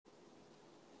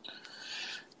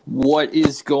What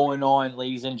is going on,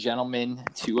 ladies and gentlemen,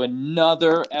 to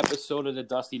another episode of the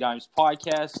Dusty Dimes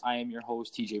podcast. I am your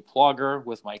host, TJ Plugger,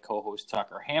 with my co-host,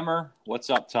 Tucker Hammer. What's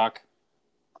up, Tuck?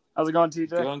 How's it going, TJ?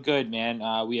 Doing good,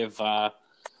 man. We have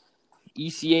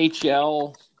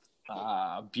ECHL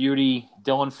beauty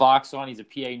Dylan Fox on. He's a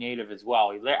PA native as well.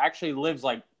 He actually lives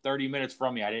like 30 minutes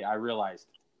from me, I realized.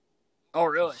 Oh,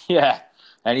 really? Yeah,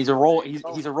 and he's a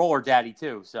roller daddy,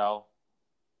 too, so...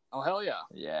 Oh, hell yeah.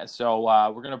 Yeah, so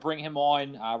we're going to bring him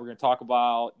on. We're going to talk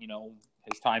about,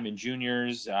 his time in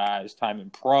juniors, his time in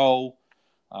pro.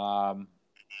 After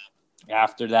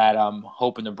that, I'm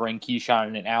hoping to bring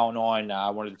Keyshawn and Allen on.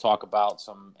 I wanted to talk about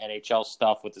some NHL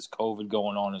stuff with this COVID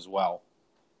going on as well.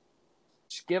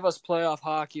 Just give us playoff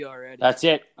hockey already. That's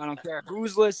it. I don't care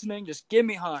who's listening. Just give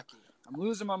me hockey. I'm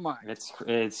losing my mind.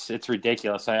 It's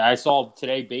ridiculous. I saw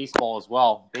today baseball as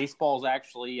well. Baseball's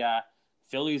actually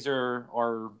Phillies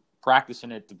are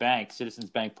practicing at the bank,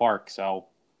 Citizens Bank Park. So,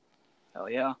 hell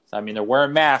yeah. I mean, they're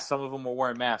wearing masks. Some of them are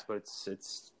wearing masks, but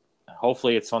it's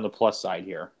hopefully it's on the plus side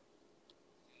here.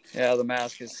 Yeah, the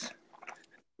mask is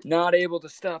not able to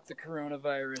stop the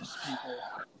coronavirus, people.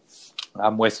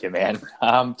 I'm with you, man.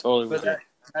 I'm totally with you.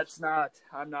 I'm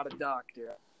not a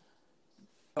doctor. I'm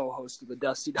co-host of the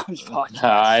Dusty Dimes podcast.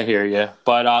 I hear you.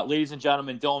 But, ladies and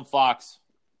gentlemen, Dylan Fox.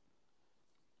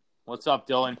 What's up,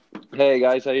 Dylan? Hey,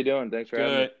 guys. How you doing? Thanks for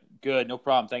having me. Good. No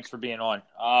problem. Thanks for being on.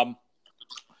 I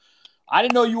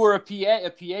didn't know you were a PA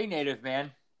native,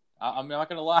 man. I'm not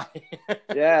going to lie.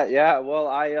 Yeah. Well,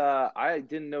 I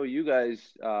didn't know you guys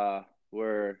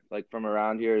were like from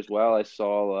around here as well. I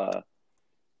saw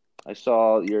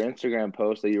your Instagram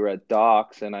post that you were at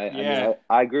Docks, and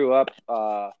I grew up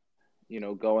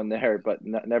going there, but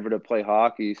never to play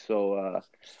hockey. So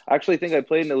I actually think I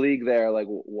played in the league there like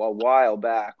a while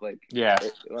back, when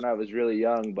I was really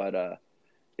young. But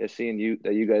seeing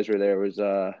that you guys were there was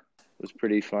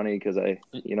pretty funny because I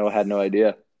had no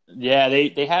idea. Yeah,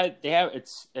 they have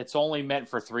it's only meant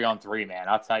for 3-on-3, man.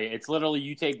 I'll tell you, it's literally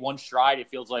you take one stride, it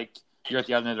feels like you're at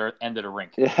the other end of the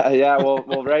rink. Yeah.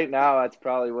 Well, right now that's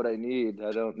probably what I need.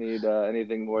 I don't need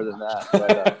anything more than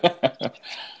that.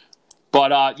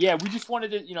 But we just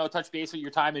wanted to, touch base with your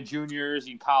time in juniors,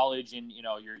 in college, and,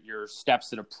 your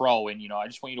steps to the pro. And, I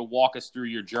just want you to walk us through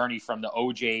your journey from the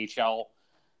OJHL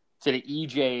to the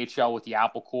EJHL with the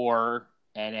Apple Corps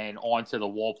and then on to the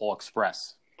Walpole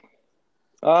Express.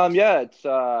 It's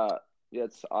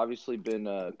obviously been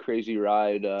a crazy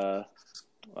ride.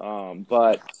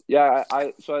 But yeah,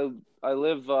 I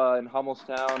live in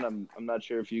Hummelstown. I'm not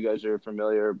sure if you guys are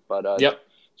familiar, but yep.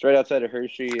 It's right outside of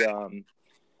Hershey. I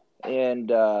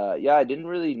didn't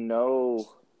really know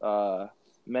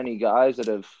many guys that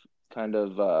have kind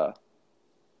of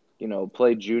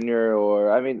played junior,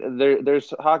 or I mean,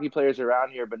 there's hockey players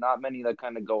around here, but not many that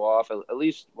kind of go off. At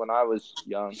least when I was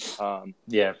young.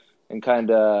 And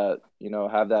kind of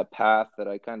have that path that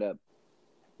I kind of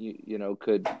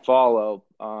could follow.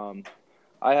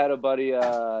 I had a buddy,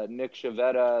 Nick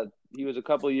Chavetta. He was a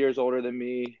couple of years older than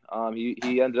me.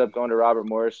 He ended up going to Robert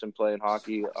Morris and playing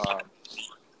hockey.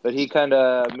 But he kind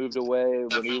of moved away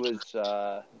when he was,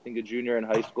 I think, a junior in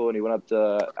high school, and he went up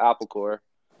to Apple Corps.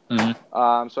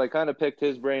 Mm-hmm. So I kind of picked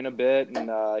his brain a bit,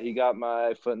 and he got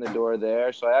my foot in the door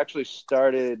there. So I actually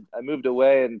I moved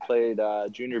away and played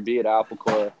junior B at Apple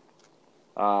Corps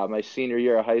my senior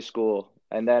year of high school.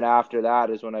 And then after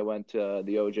that is when I went to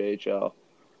the OJHL.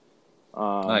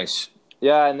 Nice.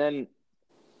 Yeah, and then,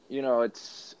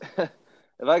 it's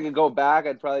if I could go back,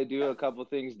 I'd probably do a couple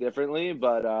things differently,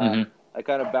 but I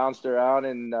kind of bounced around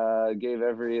and gave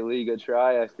every league a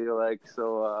try, I feel like.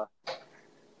 So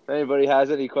if anybody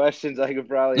has any questions, I could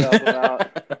probably help them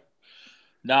out.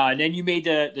 No, and then you made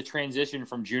the transition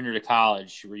from junior to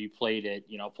college, where you played at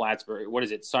Plattsburgh. What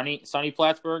is it, SUNY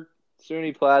Plattsburgh?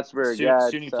 SUNY Plattsburgh,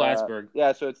 SUNY Plattsburgh.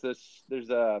 So it's this. There's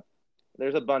a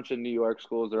bunch of New York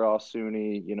schools. They're all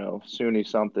SUNY, SUNY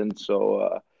something.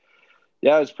 So it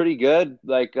was pretty good.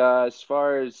 Like as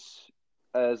far as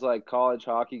like college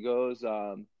hockey goes,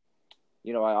 I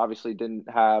obviously didn't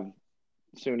have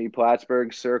SUNY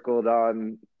Plattsburgh circled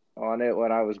on it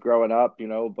when I was growing up,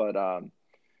 but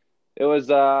it was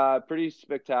pretty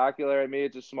spectacular. I mean,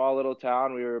 it's a small little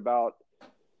town. We were about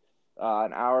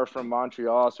an hour from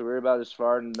Montreal, so we were about as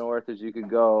far north as you could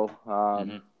go,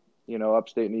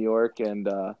 upstate New York, and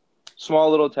small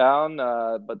little town,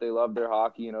 but they loved their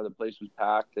hockey. The place was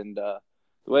packed, and the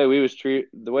way we were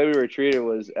treated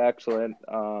was excellent.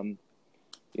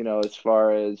 As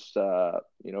far as the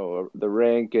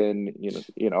rink and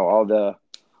all the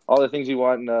things you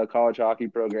want in a college hockey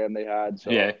program they had. So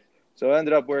it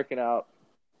ended up working out.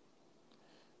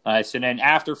 Nice. And then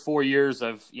after 4 years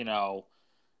of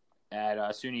at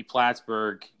SUNY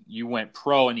Plattsburgh, you went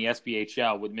pro in the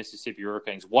SPHL with Mississippi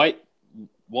Hurricanes. What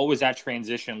was that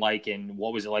transition like, and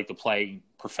what was it like to play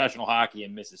professional hockey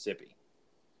in Mississippi?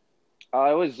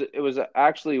 It was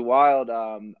actually wild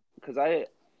because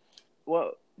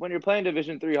when you're playing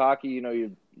Division III hockey,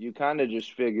 you kind of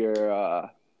just figure. I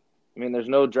mean, there's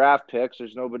no draft picks.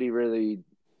 There's nobody really,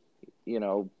 you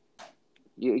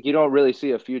don't really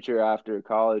see a future after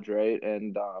college, right?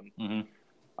 And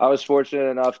I was fortunate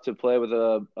enough to play with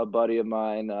a buddy of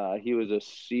mine. He was a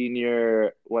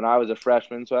senior when I was a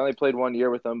freshman, so I only played 1 year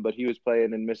with him, but he was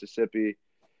playing in Mississippi.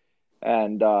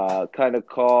 And kind of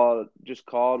called.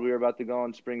 We were about to go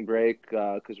on spring break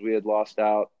because we had lost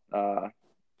out.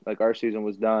 Like our season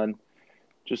was done.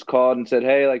 Just called and said,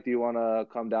 "Hey, like, do you want to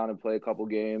come down and play a couple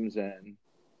games?" And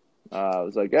I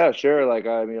was like, "Yeah, sure." Like,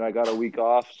 I mean, I got a week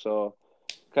off, so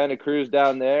kind of cruised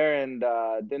down there and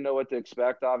didn't know what to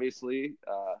expect, obviously.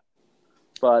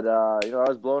 But I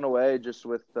was blown away just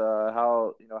with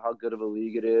how good of a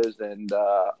league it is and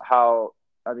how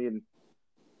I mean.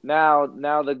 Now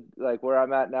where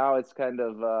I'm at now, it's kind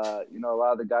of a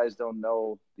lot of the guys don't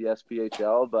know the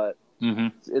SPHL, but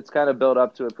it's kind of built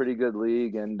up to a pretty good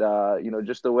league, and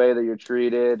just the way that you're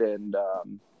treated, and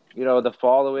the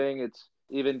following. It's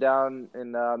even down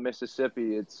in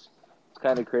Mississippi. It's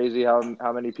kind of crazy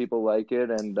how many people like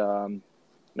it, and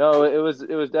no, it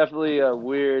was definitely a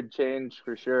weird change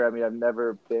for sure. I mean, I've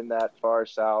never been that far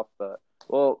south,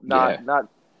 not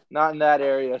in that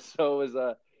area, so it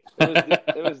was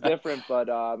it was different, but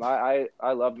I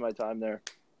loved my time there.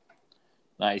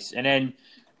 Nice. And then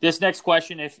this next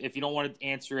question, if you don't want to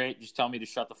answer it, just tell me to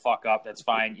shut the fuck up. That's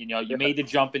fine. You made the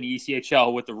jump in the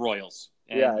ECHL with the Royals.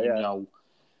 And,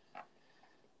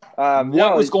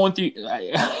 what was going through? Go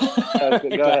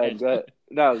ahead.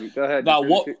 No, go ahead. Now,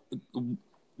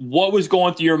 what was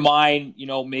going through your mind?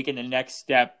 Making the next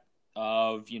step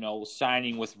of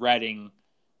signing with Reading,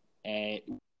 and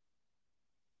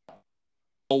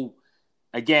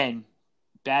again,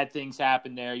 bad things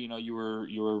happened there. You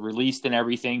were released and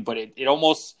everything, but it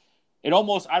almost I don't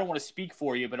want to speak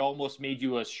for you, but it almost made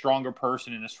you a stronger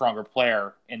person and a stronger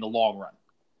player in the long run.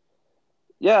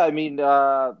 Yeah, I mean,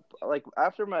 like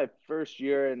after my first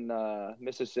year in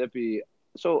Mississippi,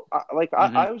 so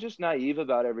I was just naive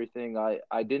about everything.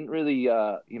 I didn't really,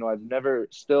 I've never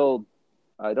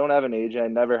I don't have an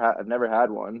agent. I've never had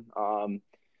one.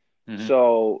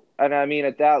 So, and I mean,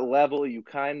 at that level, you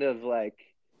kind of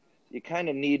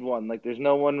need one. Like, there's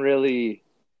no one really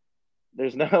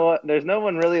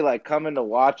like coming to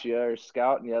watch you or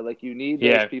scouting you. Like, you need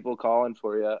those people calling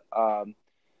for you.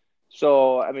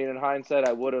 So, I mean, in hindsight,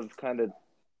 I would have kind of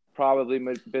probably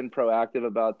been proactive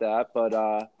about that. But,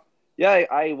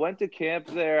 I went to camp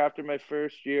there after my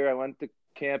first year. I went to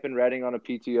camp in Reading on a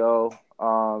PTO.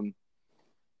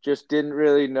 Just didn't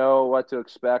really know what to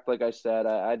expect. Like I said,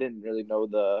 I didn't really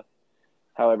know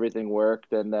how everything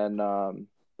worked. And then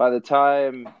by the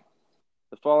time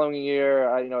the following year,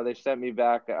 they sent me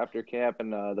back after camp.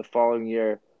 And the following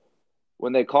year,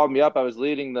 when they called me up, I was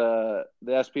leading the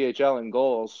SPHL in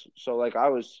goals. So like I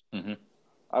was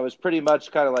pretty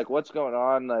much kind of like, what's going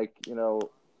on? Like,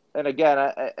 and again,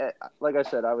 I like I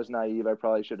said, I was naive. I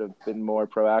probably should have been more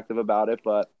proactive about it,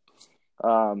 but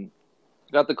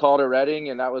got the call to Reading,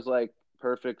 and that was like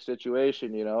perfect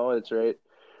situation. It's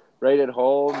right at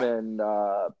home, and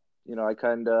I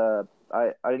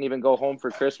didn't even go home for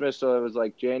Christmas, so it was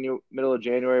like middle of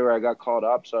January where I got called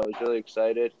up, so I was really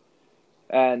excited.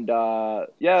 And I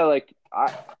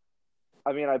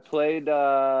played.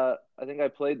 I think I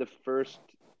played the first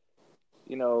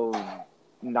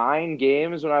 9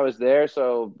 games when I was there,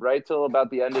 so right till about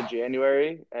the end of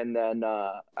January, and then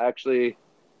I actually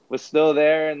was still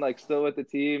there and like still with the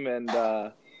team, and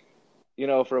for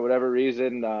whatever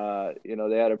reason,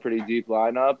 they had a pretty deep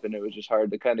lineup, and it was just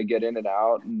hard to kind of get in and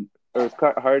out, or it's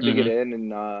hard to get in.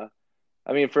 And I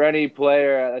mean, for any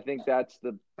player, I think that's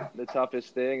the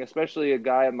toughest thing, especially a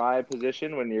guy in my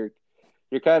position when you're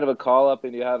kind of a call up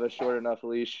and you have a short enough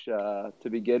leash to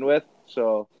begin with.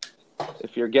 So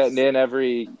if you're getting in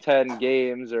every 10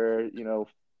 games or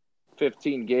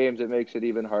 15 games, it makes it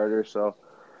even harder. So.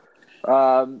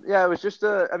 It was just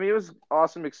it was an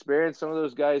awesome experience. Some of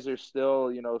those guys are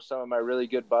still, some of my really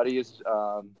good buddies.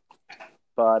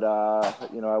 But I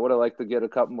would have liked to get a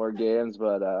couple more games,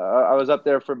 but I was up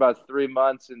there for about 3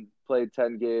 months and played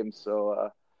 10 games.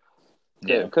 So,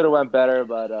 could have went better,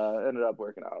 but ended up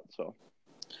working out. So.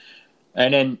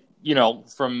 And then,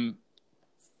 from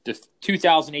the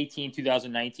 2018,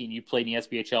 2019, you played in the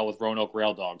SPHL with Roanoke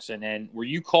Rail Dogs. And then were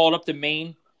you called up to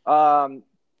Maine?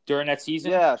 During that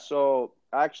season? Yeah, so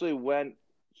I actually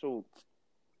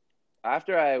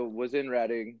after I was in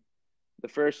Reading the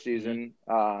first Hmm. season,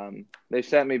 they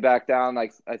sent me back down.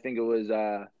 Like I think it was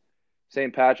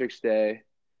St. Patrick's Day,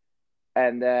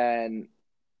 and then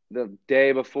the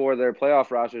day before their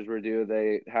playoff rosters were due,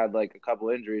 they had like a couple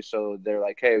injuries. So they're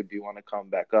like, "Hey, do you want to come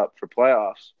back up for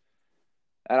playoffs?"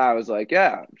 And I was like,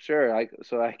 "Yeah, sure."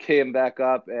 So I came back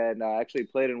up and actually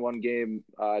played in one game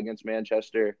against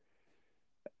Manchester.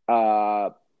 Uh,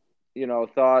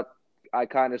 thought I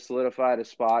kind of solidified a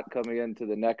spot coming into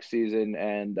the next season,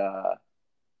 and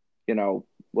for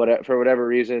whatever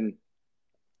reason,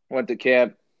 went to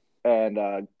camp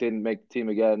and didn't make the team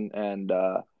again, and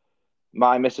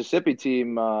my Mississippi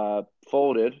team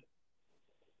folded.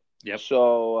 Yep.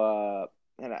 So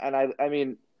I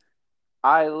mean,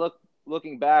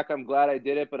 looking back, I'm glad I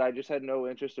did it, but I just had no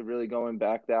interest of really going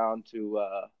back down to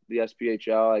the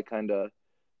SPHL. I kind of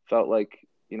felt like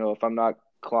if I'm not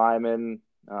climbing,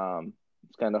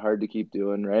 it's kind of hard to keep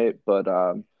doing, right? But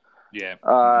Yeah. Hmm.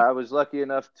 I was lucky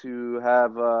enough to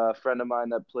have a friend of mine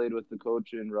that played with the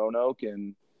coach in Roanoke,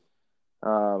 and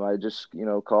I just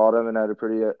called him and had a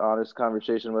pretty honest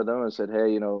conversation with him and said,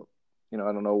 hey, I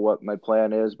don't know what my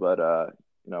plan is, but I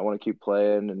want to keep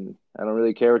playing, and I don't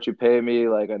really care what you pay me.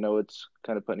 Like I know it's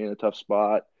kind of putting you in a tough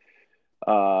spot.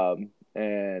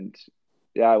 And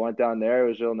yeah, I went down there. It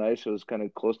was real nice. It was kind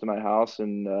of close to my house,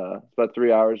 and it's about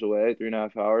 3 hours away,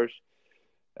 3.5 hours.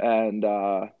 And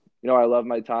I love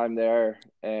my time there,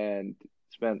 and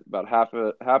spent about half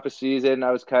a season.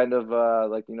 I was kind of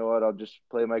like, you know what, I'll just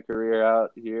play my career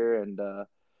out here, and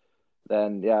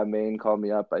then yeah, Maine called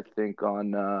me up. I think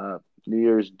on New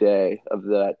Year's Day of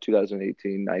the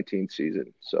 2018-19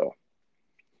 season. So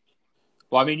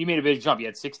Well, I mean, you made a big jump. You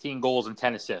had 16 goals and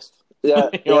 10 assists. yeah,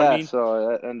 You know what I yeah. mean? So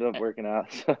that ended up working out.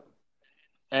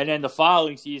 And then the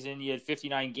following season, you had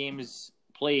 59 games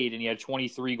played, and you had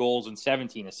 23 goals and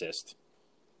 17 assists.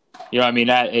 You know what I mean?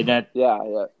 Yeah,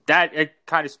 yeah. That it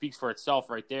kind of speaks for itself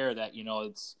right there. That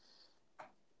it's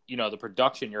the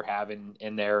production you're having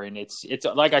in there, and it's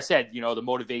like I said, the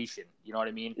motivation. You know what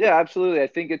I mean? Yeah, absolutely. I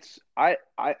think I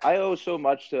owe so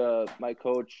much to my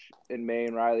coach in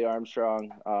Maine, Riley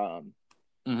Armstrong.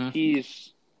 Mm-hmm.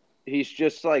 He's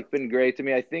just like been great to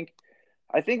me. I think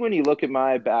when you look at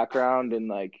my background and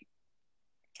like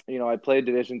I played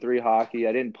Division 3 hockey.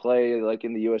 I didn't play like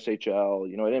in the USHL.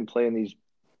 I didn't play in these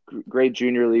great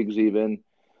junior leagues even.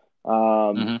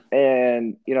 Mm-hmm.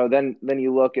 And then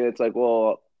you look at it's like,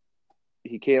 well,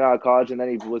 he came out of college and then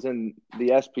he was in the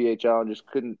SPHL and just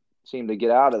couldn't seem to get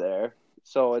out of there.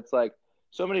 So it's like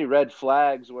so many red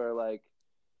flags where like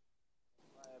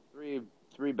I have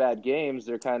three bad games,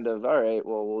 they're kind of all right.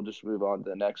 Well, we'll just move on to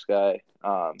the next guy.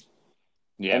 And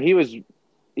Yeah.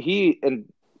 he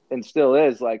and still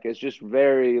is like it's just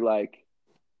very like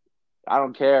I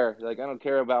don't care. Like I don't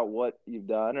care about what you've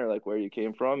done or like where you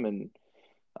came from, and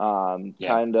Yeah.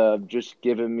 kind of just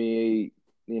giving me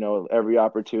every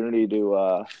opportunity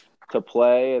to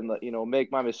play and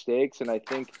make my mistakes. And I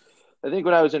think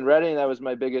when I was in Reading, that was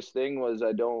my biggest thing was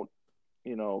I don't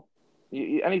you know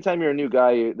anytime you're a new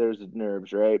guy, there's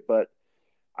nerves, right? But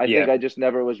I think Yeah. I just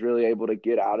never was really able to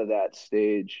get out of that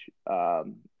stage.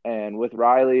 And with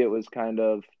Riley, it was kind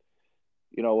of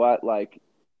what like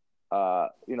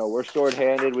we're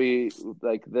short-handed. We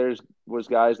like there's was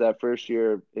guys that first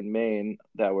year in Maine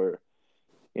that were,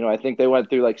 I think they went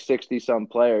through like 60 some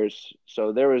players.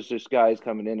 So there was just guys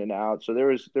coming in and out. So there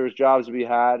was jobs to be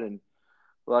had, and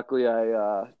luckily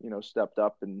I stepped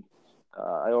up, and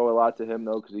I owe a lot to him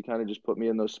though because he kind of just put me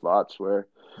in those spots where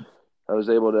I was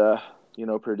able to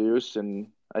produce, and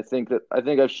I think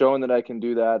I've shown that I can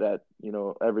do that at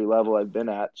every level I've been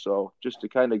at. So just to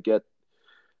kind of get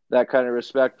that kind of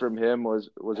respect from him was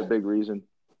a big reason.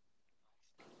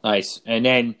 Nice. And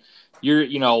then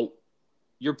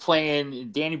you're playing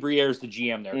Danny Briere's the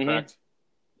GM there, Mm-hmm. correct?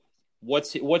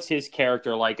 What's his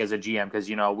character like as a GM? Because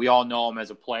we all know him as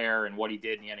a player and what he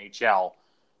did in the NHL.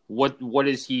 What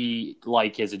is he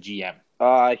like as a GM?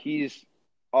 He's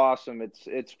awesome.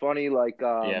 It's funny, like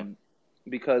Yeah.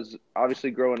 because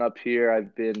obviously growing up here,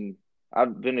 I've been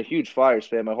a huge Flyers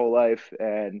fan my whole life,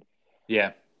 and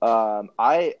Yeah.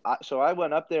 so I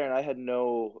went up there and I had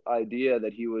no idea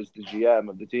that he was the GM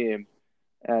of the team,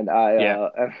 and Yeah.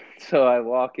 so I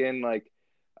walk in like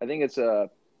I think it's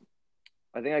a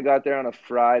I think I got there on a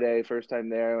Friday, first time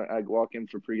there. I walk in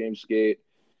for pregame skate,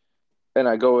 and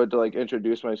I go in to like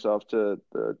introduce myself to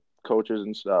the coaches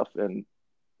and stuff, and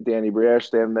Danny Briere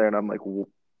standing there, and I'm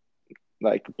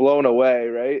like blown away,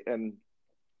 right? And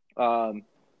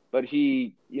but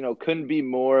he couldn't be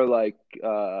more like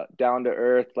down to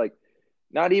earth. Like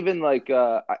not even like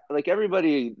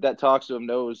everybody that talks to him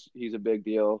knows he's a big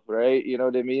deal, right? You know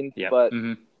what I mean? Yeah. But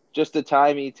Mm-hmm. just the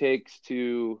time he takes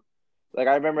to like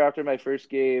I remember after my first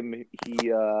game,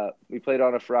 we played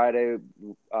on a Friday.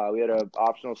 We had a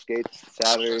optional skates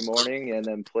Saturday morning and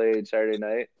then played Saturday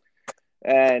night.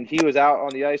 And he was out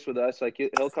on the ice with us. Like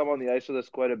he'll come on the ice with us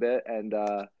quite a bit, and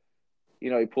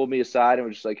he pulled me aside and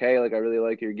was just like, "Hey, like I really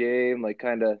like your game." Like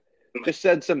kind of just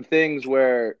said some things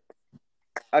where,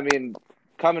 I mean,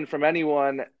 coming from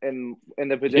anyone in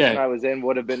the position Yeah. I was in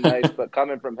would have been nice, but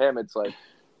coming from him, it's like,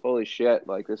 holy shit!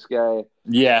 Like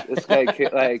Yeah. this guy,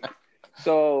 like.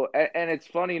 So, and it's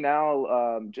funny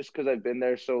now, just because I've been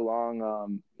there so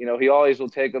long, he always will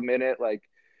take a minute. Like,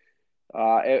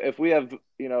 if we have,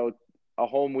 a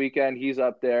home weekend, he's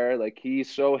up there. Like,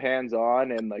 he's so hands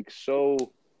on and like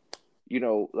so,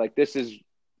 like this is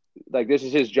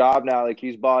his job now. Like,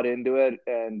 he's bought into it,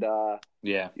 and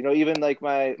Yeah. even like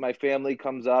my family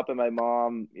comes up, and my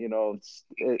mom, it's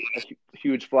a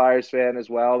huge Flyers fan as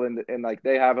well, and like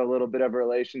they have a little bit of a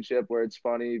relationship where it's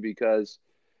funny because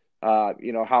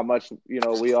how much,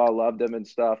 we all loved him and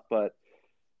stuff. But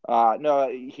no,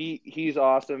 he's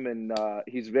awesome, and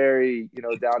he's very,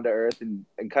 down to earth, and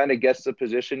kind of gets the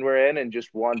position we're in and just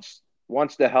wants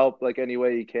to help like any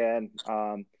way he can.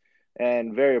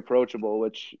 And very approachable,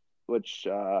 which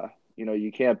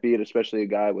you can't beat, especially a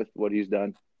guy with what he's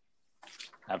done.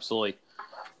 Absolutely.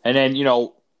 And then,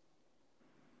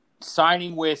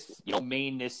 signing with,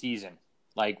 Maine this season,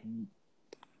 like,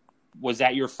 was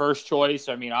that your first choice?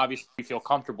 I mean, obviously you feel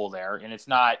comfortable there, and it's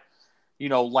not,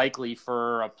 likely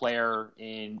for a player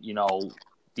in,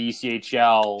 the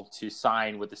ECHL to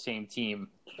sign with the same team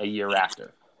a year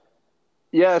after.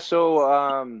 Yeah.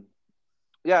 So,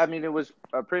 yeah, I mean, it was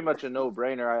pretty much a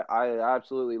no-brainer. I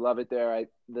absolutely love it there.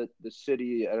 The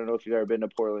city. I don't know if you've ever been to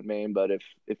Portland, Maine, but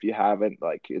if you haven't,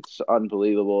 like, it's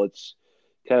unbelievable. It's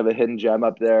kind of a hidden gem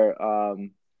up there.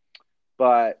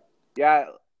 But yeah,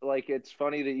 like it's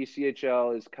funny. The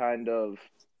ECHL is kind of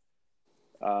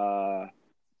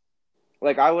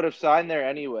like I would have signed there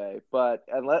anyway. But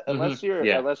unless you're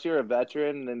Yeah. a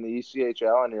veteran in the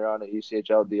ECHL and you're on an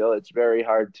ECHL deal, it's very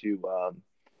hard to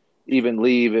even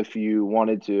leave if you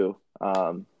wanted to.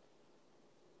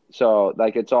 So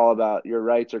like it's all about your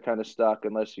rights are kind of stuck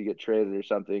unless you get traded or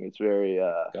something. It's very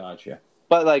Gotcha.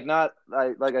 but like not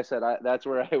like I said, that's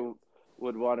where I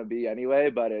would want to be anyway.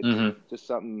 But it's just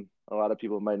something a lot of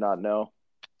people might not know.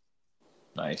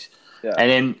 Nice. Yeah. And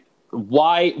then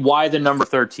why the number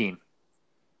 13?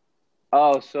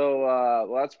 Oh, so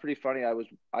well, that's pretty funny.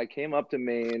 I came up to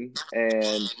Maine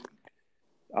and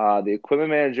the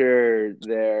equipment manager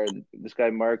there, this guy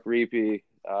Mark Reapy,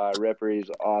 Ripper, he's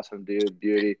awesome dude,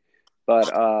 beauty.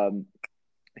 But I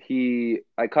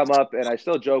come up and I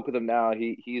still joke with him now.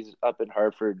 He's up in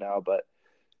Hartford now, but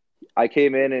I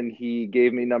came in and he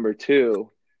gave me number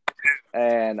 2,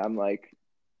 and I'm like,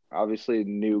 obviously a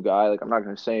new guy. Like I'm not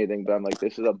gonna say anything, but I'm like,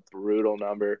 this is a brutal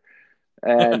number,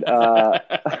 and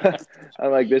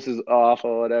I'm like, this is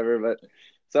awful, whatever. But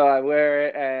so I wear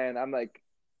it, and I'm like,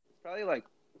 probably like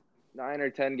 9 or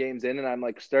 10 games in, and I'm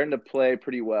like starting to play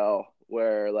pretty well.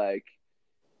 Where like,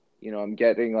 I'm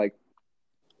getting like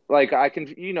I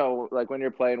can, like when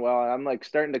you're playing well, I'm like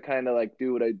starting to kind of like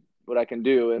do what I can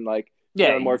do, and like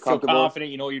feeling more You feel comfortable.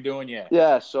 confident, you know what you're doing, yeah.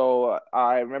 Yeah, so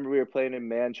I remember we were playing in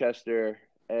Manchester,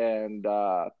 and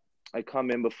I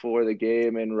come in before the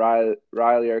game, and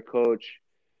Riley, our coach,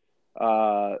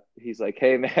 he's like,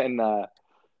 "Hey, man,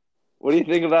 what do you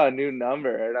think about a new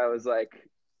number?" And I was like,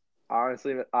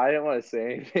 honestly, I didn't want to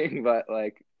say anything, but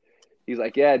like, he's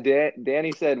like, "Yeah,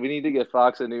 Danny said we need to get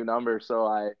Fox a new number." So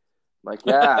I'm like,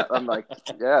 "Yeah," I'm like,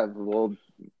 "Yeah, well,"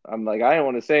 I'm like, I didn't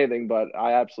want to say anything, but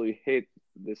I absolutely hate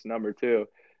this number too.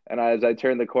 And as I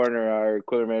turned the corner, our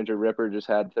equipment manager Ripper just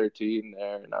had 13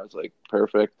 there, and I was like,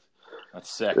 "Perfect." That's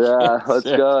sick. Yeah, let's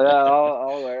sick. go. Yeah,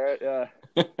 I'll wear it. Yeah,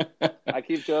 I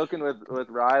keep joking with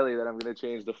Riley that I'm gonna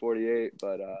change to 48,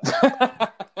 but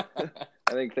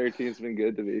I think 13's been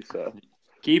good to me. So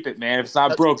keep it, man. If it's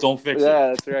not broke, don't fix it. Yeah,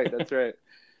 that's right. That's right.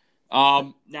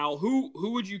 Now, who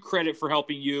would you credit for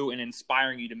helping you and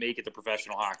inspiring you to make it to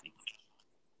professional hockey?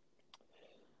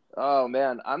 Oh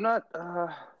man, I'm not.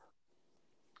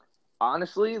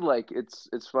 Honestly, like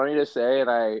it's funny to say,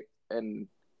 and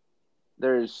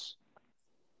there's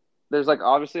like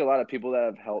obviously a lot of people that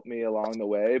have helped me along the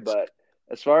way, but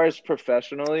as far as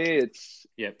professionally, it's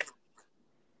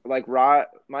like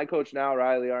my coach now,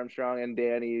 Riley Armstrong and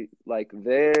Danny, like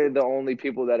they're the only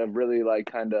people that have really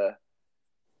like kind of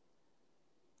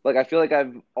like I feel like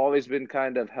I've always been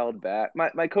kind of held back.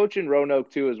 My coach in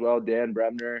Roanoke too as well, Dan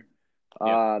Bremner.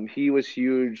 He was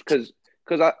huge because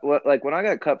because like when I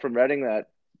got cut from Reading that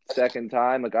second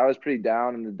time, like I was pretty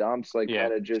down in the dumps, like Yeah.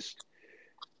 kind of just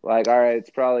like, all right, it's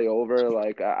probably over.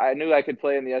 Like I knew I could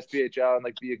play in the SPHL and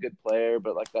like be a good player,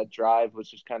 but like that drive was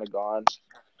just kind of gone.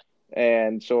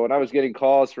 And so when I was getting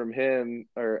calls from him,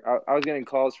 or I was getting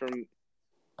calls from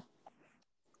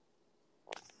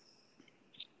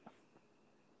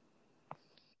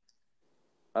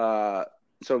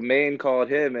so Maine called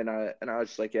him, and I was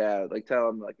just like, yeah, like tell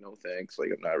him like no thanks,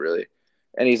 like I'm not really.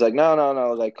 And he's like, no, no,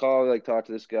 no, like call, like talk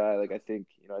to this guy, like I think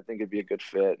I think it'd be a good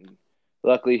fit. And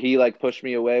luckily he like pushed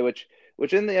me away, which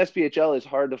in the SPHL is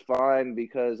hard to find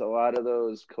because a lot of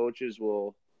those coaches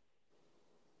will,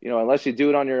 unless you do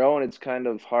it on your own, it's kind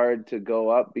of hard to go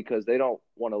up because they don't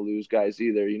want to lose guys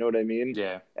either. You know what I mean?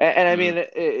 Yeah. And I mean,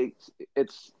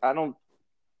 it's I don't.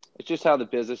 It's just how the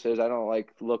business is. I don't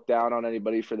like look down on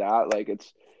anybody for that. Like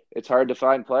it's hard to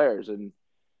find players,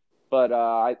 but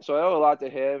so I owe a lot to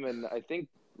him, and I think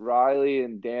Riley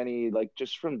and Danny, like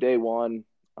just from day one,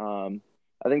 I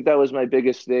think that was my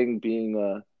biggest thing being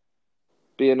a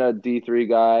D3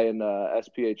 guy and a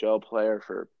SPHL player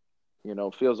for,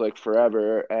 feels like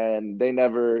forever. And they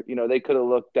never, they could have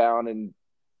looked down and,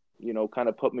 kind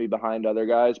of put me behind other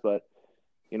guys, but,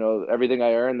 everything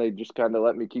I earned, they just kind of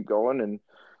let me keep going. And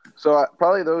so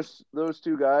probably those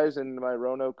two guys and my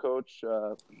Roanoke coach,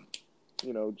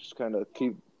 just kind of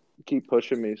keep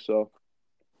pushing me. So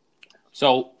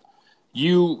I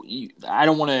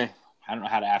don't know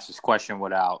how to ask this question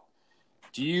without.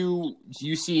 Do you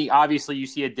see, obviously you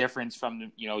see a difference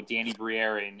from Danny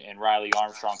Briere and Riley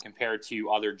Armstrong compared to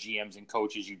other GMs and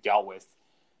coaches you dealt with?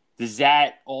 Does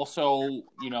that also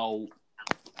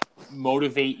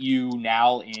motivate you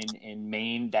now in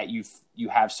Maine that you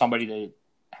have somebody that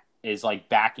is like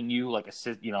backing you, like a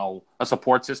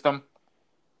support system?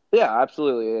 Yeah,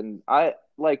 absolutely. And I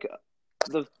like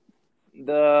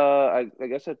I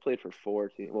guess I played for 4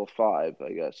 teams, well 5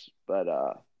 I guess, but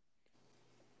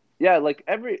yeah, like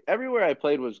everywhere I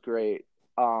played was great.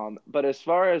 But as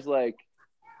far as like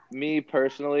me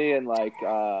personally and like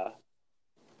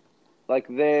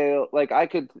they like I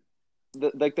could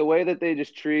like the way that they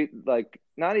just treat like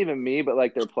not even me but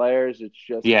like their players, it's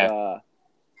just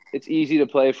it's easy to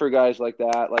play for guys like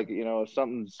that. Like if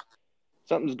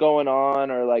something's going on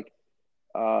or like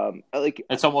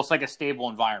it's almost like a stable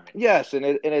environment. Yes, and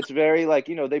it's very like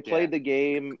they played the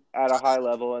game at a high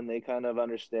level and they kind of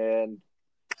understand,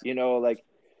 like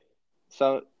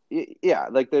so yeah,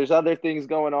 like there's other things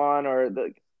going on or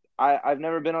I've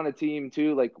never been on a team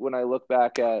too. Like when I look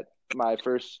back at my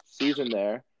first season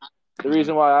there, the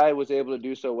reason why I was able to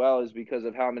do so well is because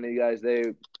of how many guys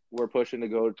they were pushing to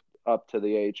go up to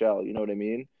the AHL. You know what I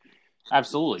mean?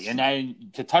 Absolutely. And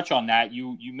then to touch on that,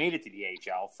 you made it to the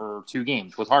AHL for 2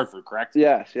 games with Hartford, correct?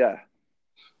 Yes, yeah.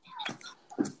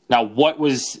 Now, what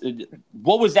was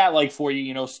that like for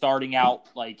you, starting out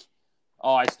like,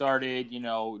 I started,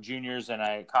 juniors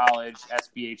and college,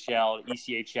 SBHL,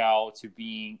 ECHL to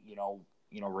being,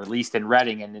 released in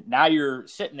Reading. And now you're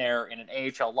sitting there in an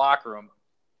AHL locker room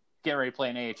getting ready to play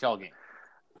an AHL game.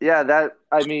 Yeah,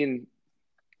 I mean,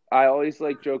 I always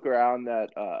like joke around that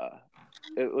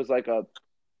it was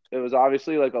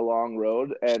obviously like a long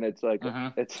road, and it's like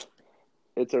it's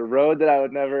a road that I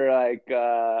would never like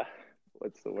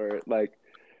what's the word, like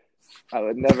I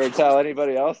would never tell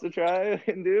anybody else to try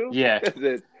and do. Yeah.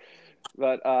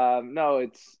 But no,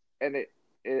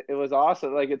 it was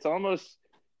awesome. Like it's almost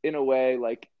in a way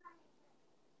like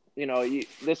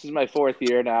this is my 4th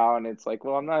year now, and it's like,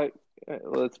 well, I'm not.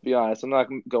 Let's be honest, I'm not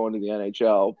going to the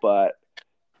NHL, but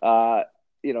I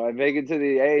make it to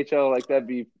the AHL, like that'd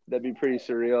be pretty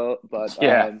surreal. But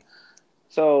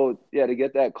so yeah, to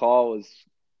get that call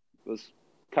was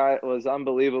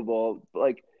unbelievable.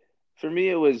 Like for me,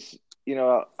 it was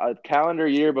a calendar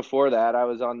year before that, I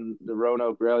was on the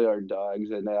Roanoke Railyard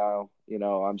Dogs, and now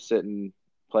I'm sitting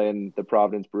playing the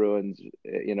Providence Bruins,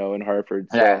 in Hartford.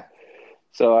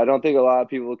 So I don't think a lot of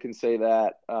people can say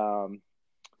that.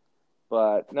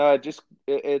 But no,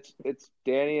 it's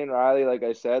Danny and Riley. Like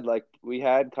I said, like we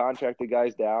had contracted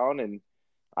guys down, and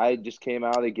I just came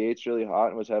out of the gates really hot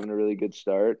and was having a really good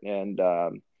start. And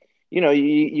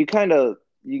you can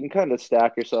kind of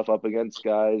stack yourself up against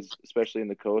guys, especially in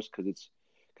the coast, because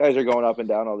guys are going up and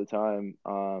down all the time.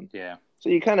 So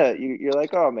you kind of you're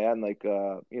like, oh man, like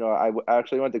I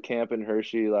actually went to camp in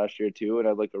Hershey last year too, and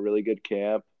I had like a really good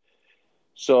camp.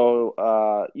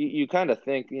 So you kind of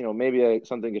think, maybe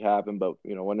something could happen, but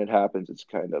when it happens, it's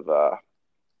kind of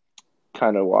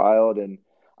wild. And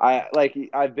I've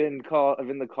been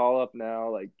the call up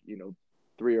now, like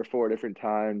 3 or 4 different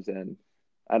times, and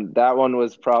that one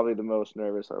was probably the most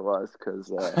nervous I was because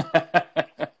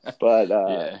But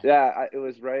Yeah. it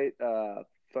was right.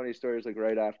 Funny story is like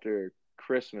right after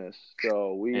Christmas.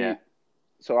 So Yeah.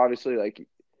 so obviously like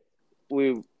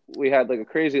we we had like a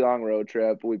crazy long road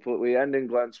trip. We end in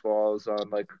Glens Falls on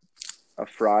like a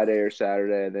Friday or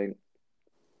Saturday, I think,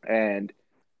 and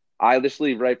I just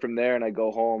leave right from there and I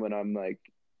go home and I'm like,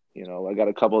 I got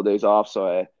a couple of days off, so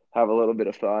I have a little bit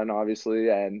of fun, obviously,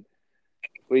 and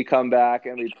we come back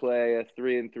and we play a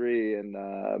 3-3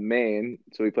 in Maine.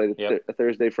 So we play Yep.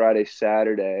 Thursday, Friday,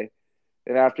 Saturday,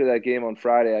 and after that game on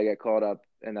Friday, I got called up,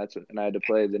 and I had to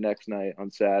play the next night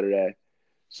on Saturday.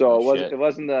 So Oh, it shit.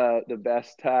 wasn't the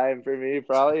best time for me.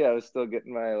 Probably I was still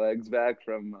getting my legs back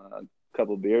from a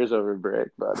couple beers over break,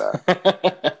 but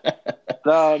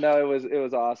no, it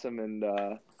was awesome, and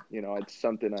it's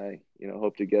something I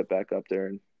hope to get back up there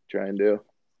and try and do.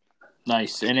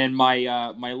 Nice. And then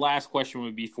my last question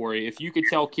would be for you: if you could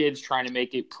tell kids trying to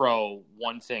make it pro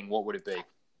one thing, what would it be?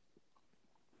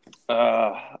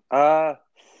 That's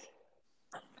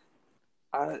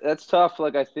tough.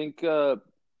 Like I think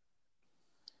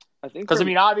Because I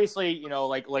mean, obviously,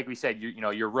 like we said,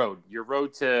 your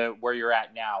road to where you're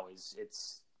at now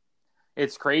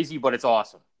it's crazy, but it's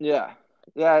awesome. yeah,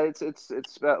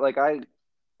 it's like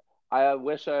I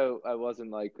wish I wasn't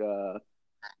like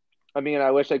I mean,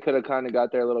 I wish I could have kind of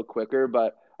got there a little quicker,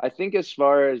 but I think as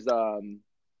far as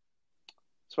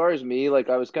me, like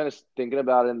I was kind of thinking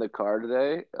about it in the car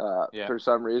today, Yeah. for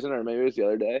some reason, or maybe it was the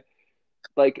other day.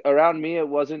 Like around me, it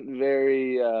wasn't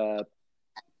very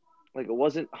like it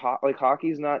wasn't like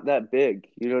hockey's not that big,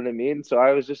 you know what I mean? So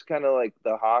I was just kind of like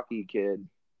the hockey kid.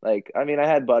 Like I mean, I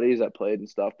had buddies that played and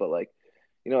stuff, but like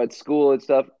at school and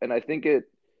stuff, and I think the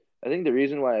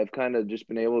reason why I've kind of just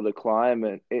been able to climb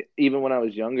and even when I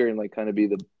was younger and like kind of be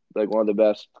one of the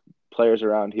best players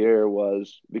around here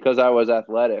was because I was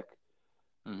athletic.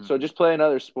 Mm-hmm. So just playing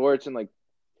other sports and like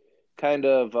kind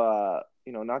of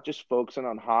not just focusing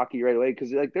on hockey right away,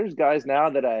 because like there's guys now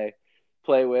that I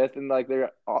play with and like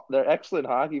they're excellent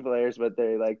hockey players, but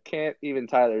they like can't even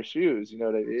tie their shoes, you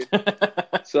know what I mean?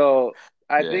 So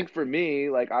I think for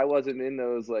me, like I wasn't in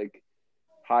those like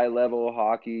high level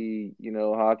hockey,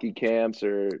 hockey camps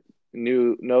or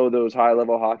know those high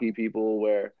level hockey people,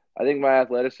 where I think my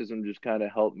athleticism just kind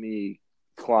of helped me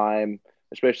climb,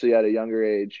 especially at a younger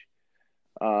age.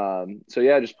 So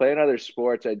yeah, just playing other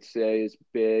sports I'd say is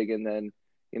big. And then,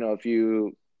 if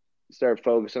you start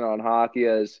focusing on hockey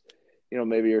as,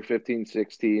 maybe you're 15,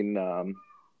 16,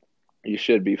 you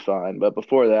should be fine. But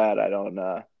before that, I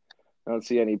don't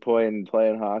see any point in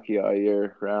playing hockey all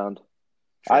year round.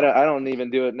 Sure. I don't even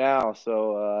do it now,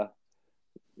 so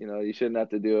you shouldn't have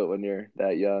to do it when you're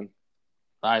that young.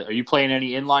 Are you playing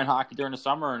any inline hockey during the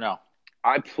summer or no?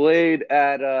 I played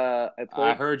at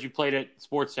I heard you played at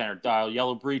Sports Center,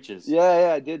 Yellow Breeches.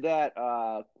 Yeah, I did that.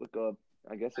 I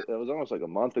guess it was almost like a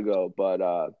month ago,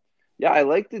 but yeah, I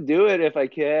like to do it if I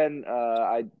can.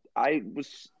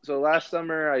 So last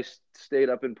summer I stayed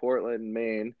up in Portland,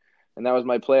 Maine, and that was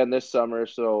my plan this summer.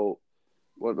 So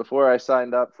before I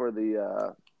signed up for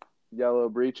the Yellow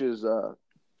Breeches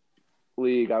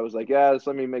league, I was like, yeah, just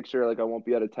let me make sure like I won't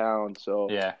be out of town. So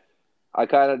yeah, I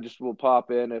kind of just will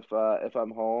pop in if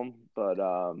I'm home. But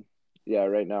yeah,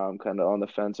 right now I'm kind of on the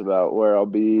fence about where I'll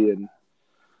be, and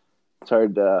it's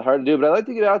hard to do. But I like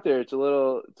to get out there. It's a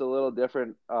little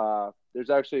different. There's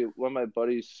actually one of my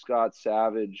buddies, Scott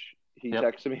Savage. He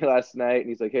texted me last night, and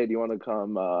he's like, "Hey, do you want to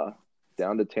come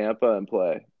down to Tampa and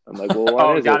play?" I'm like, "Well,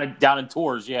 when is it?" down in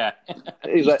Tours, yeah.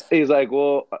 he's like,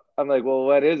 "Well," I'm like, "Well,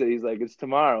 when is it?" He's like, "It's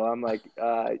tomorrow." I'm like,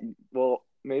 "Well,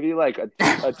 maybe like a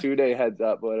 2-day heads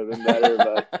up would have been better."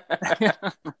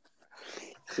 But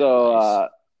so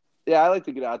yeah, I like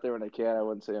to get out there when I can. I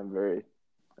wouldn't say I'm very.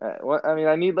 I mean,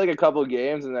 I need like a couple of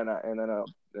games, and then I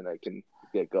can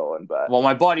get going. But well,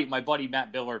 my buddy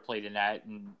Matt Biller played in that,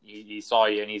 and he saw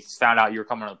you, and he found out you were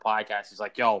coming on the podcast. He's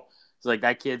like, "Yo," he's like,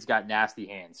 "That kid's got nasty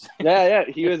hands." Yeah,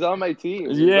 he was on my team.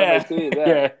 Yeah, dude.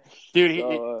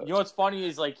 So, you know what's funny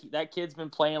is like that kid's been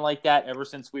playing like that ever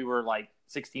since we were like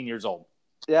 16 years old.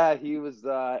 Yeah, he was.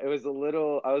 It was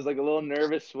I was like a little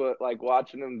nervous with like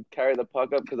watching him carry the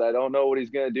puck up because I don't know what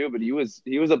he's gonna do. But he was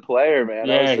a player, man.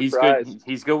 Yeah, I was surprised. He's good.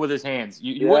 He's good with his hands.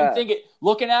 You wouldn't think it.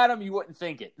 Looking at him, you wouldn't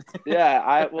think it.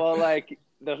 Yeah,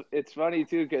 it's funny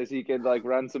too because he could like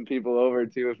run some people over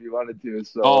too if he wanted to.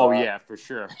 So. Yeah, for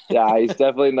sure. Yeah, he's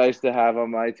definitely nice to have on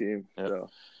my team. Yep. So.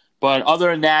 But other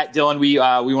than that, Dylan, we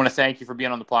want to thank you for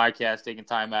being on the podcast, taking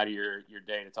time out of your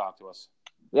day to talk to us.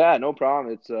 Yeah, no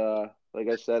problem. It's like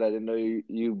I said, I didn't know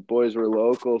you boys were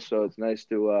local, so it's nice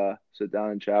to sit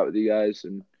down and chat with you guys.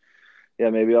 And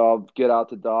yeah, maybe I'll get out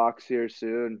the docks here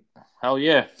soon. Hell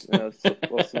yeah.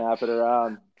 We'll snap it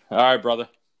around. All right, brother.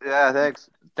 Yeah, thanks.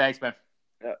 Thanks, man.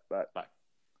 Yeah, bye. Bye.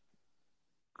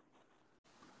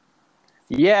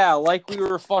 Yeah, like we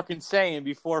were fucking saying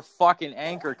before fucking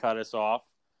Anchor cut us off.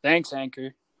 Thanks,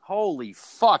 Anchor. Holy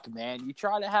fuck, man. You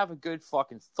try to have a good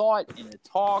fucking thought and a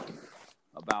talk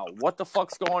about what the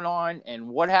fuck's going on, and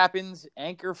what happens?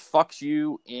 Anchor fucks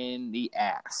you in the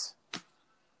ass.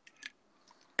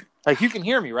 Like, you can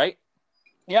hear me, right?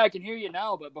 Yeah, I can hear you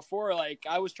now, but before, like,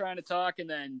 I was trying to talk, and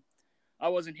then I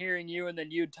wasn't hearing you, and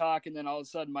then you'd talk, and then all of a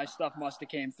sudden my stuff must have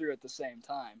came through at the same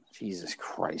time. Jesus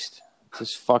Christ.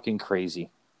 This is fucking crazy.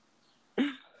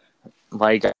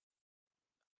 Like,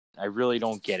 I really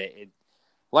don't get it.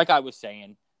 Like I was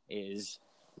saying, is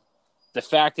the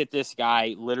fact that this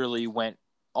guy literally went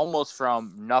almost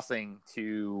from nothing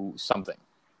to something.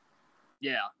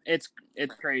 Yeah, it's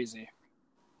crazy.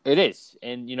 It is.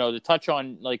 And, to touch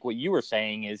on, like, what you were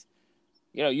saying is,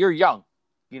 you're young.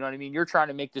 You know what I mean? You're trying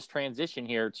to make this transition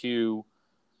here to,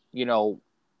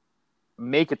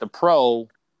 make it the pro,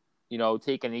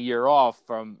 taking a year off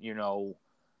from,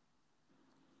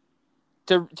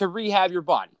 to rehab your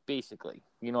body, basically.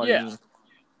 You know what I mean?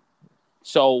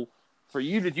 So for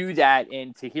you to do that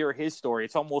and to hear his story,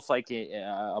 it's almost like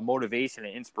a motivation,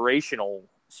 an inspirational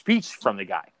speech from the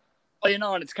guy.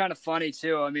 Well, and it's kind of funny,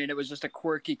 too. I mean, it was just a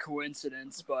quirky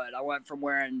coincidence, but I went from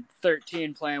wearing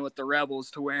 13 playing with the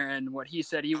Rebels to wearing what he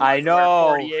said he was wearing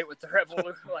 48 with the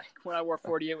Revolution. Like, when I wore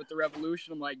 48 with the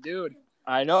Revolution, I'm like, dude.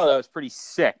 I know, that was pretty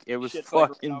sick. It was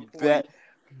fucking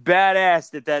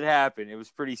badass that happened. It was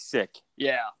pretty sick.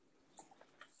 Yeah.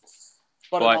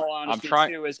 But in all honesty,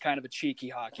 too, is kind of a cheeky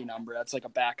hockey number. That's like a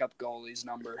backup goalie's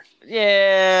number.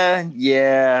 Yeah,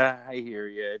 I hear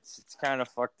you. It's kind of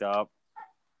fucked up.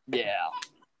 Yeah.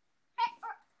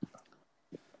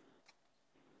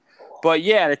 But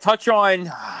yeah, to touch on,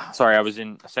 sorry, I was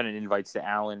sending invites to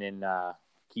Alan and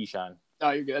Keyshawn.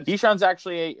 Oh, you're good. Keyshawn's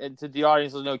actually, to the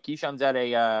audience, know Keyshawn's at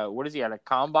what is he at, a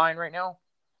combine right now?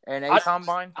 NA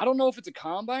combine? I don't know if it's a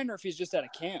combine or if he's just at a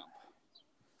camp.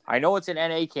 I know it's an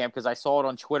NA camp because I saw it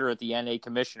on Twitter that the NA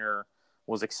commissioner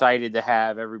was excited to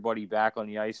have everybody back on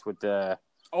the ice with the.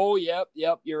 Oh, yep,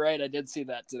 you're right. I did see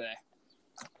that today.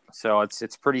 So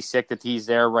it's pretty sick that he's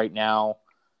there right now.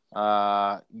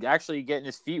 Actually getting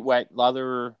his feet wet. I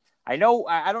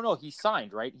don't know. He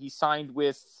signed, right? He signed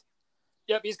with.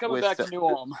 Yep, he's coming back to New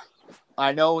Ulm.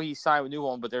 I know he signed with New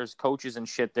Ulm, but there's coaches and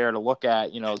shit there to look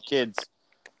at, kids.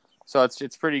 So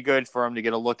it's pretty good for him to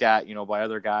get a look at, by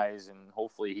other guys, and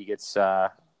hopefully he gets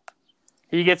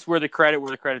where the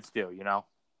credit's due,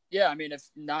 Yeah, I mean, if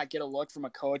not get a look from a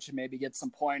coach and maybe get some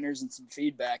pointers and some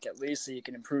feedback at least so you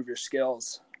can improve your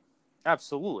skills.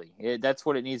 Absolutely. That's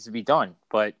what it needs to be done.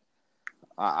 But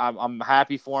I'm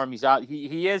happy for him. He's out.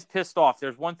 He is pissed off.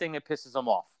 There's one thing that pisses him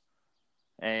off.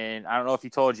 And I don't know if he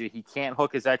told you, he can't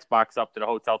hook his Xbox up to the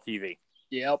hotel TV.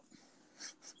 Yep.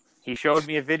 He showed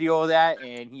me a video of that,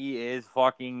 and he is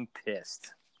fucking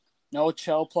pissed. No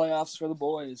Chell playoffs for the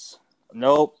boys.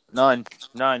 Nope, none.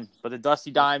 But the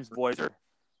Dusty Dimes boys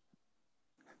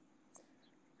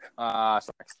are.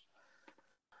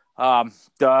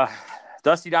 The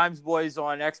Dusty Dimes boys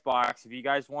on Xbox. If you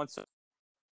guys want some,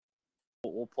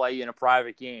 we'll play you in a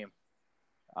private game.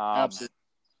 Absolutely.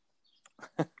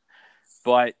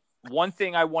 But one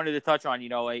thing I wanted to touch on,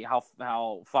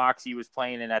 how Foxy was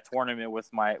playing in that tournament with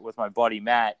my buddy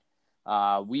Matt.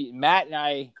 Matt and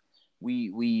I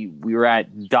were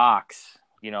at Docks.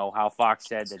 How Fox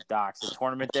said that Docks, the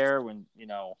tournament there, when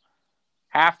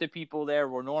half the people there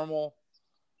were normal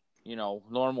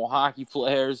hockey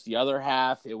players. The other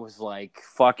half, it was like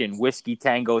fucking Whiskey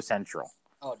Tango Central.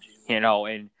 Oh, geez.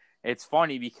 And it's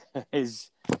funny because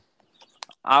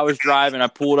I was driving, I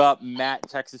pulled up, Matt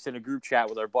texted us in a group chat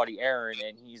with our buddy Aaron,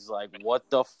 and he's like, what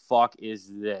the fuck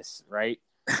is this, right?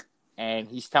 And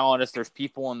he's telling us there's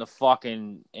people in the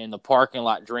parking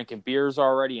lot drinking beers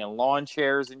already and lawn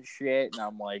chairs and shit. And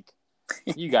I'm like,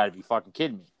 you got to be fucking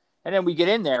kidding me. And then we get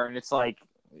in there, and it's like,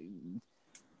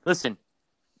 listen,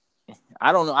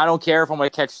 I don't know. I don't care if I'm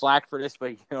going to catch slack for this,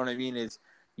 but you know what I mean? Is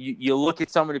you look at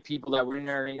some of the people that were in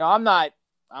there, and I'm not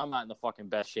in the fucking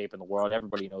best shape in the world.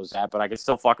 Everybody knows that, but I can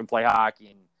still fucking play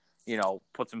hockey and,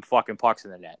 put some fucking pucks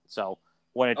in the net. So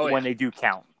when they do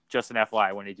count, just an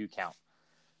FYI, when they do count.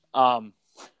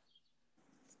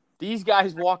 These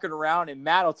guys walking around, and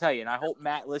Matt will tell you, and I hope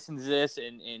Matt listens to this,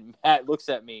 and Matt looks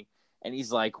at me, and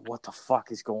he's like, what the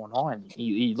fuck is going on?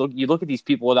 You look at these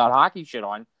people without hockey shit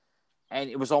on, and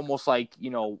it was almost like,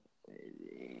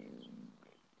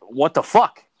 what the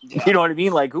fuck? Yeah. You know what I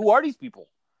mean? Like, who are these people?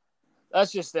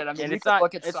 That's just it. I mean, you could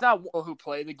look at some people who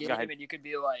play the game, and you could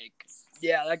be like,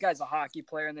 yeah, that guy's a hockey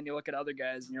player, and then you look at other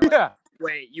guys, and you're like,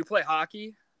 wait, you play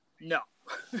hockey? No.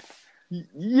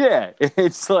 Yeah,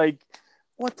 it's like,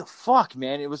 what the fuck,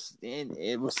 man? It was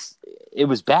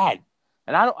bad,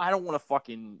 and I don't want to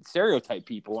fucking stereotype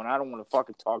people, and I don't want to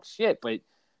fucking talk shit, but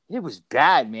it was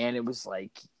bad, man. It was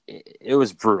like it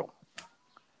was brutal.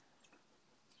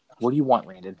 What do you want,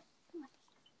 Landon?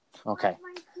 Okay.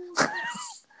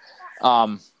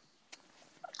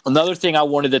 Another thing I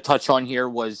wanted to touch on here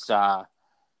was the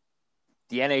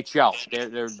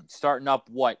NHL. They're starting up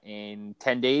in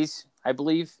 10 days, I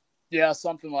believe. Yeah,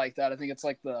 something like that. I think it's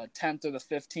like the 10th or the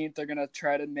 15th. They're gonna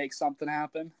try to make something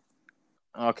happen.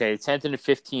 Okay, 10th and the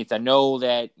 15th. I know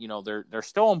that they're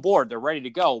still on board. They're ready to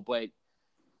go, but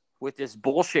with this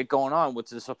bullshit going on, with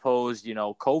the supposed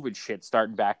COVID shit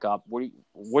starting back up, what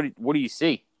do you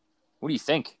see? What do you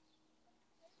think?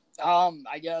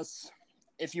 I guess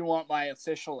if you want my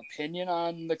official opinion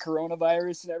on the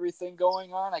coronavirus and everything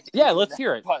going on, let's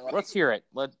hear it. Let's hear it.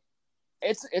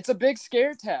 It's a big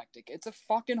scare tactic. It's a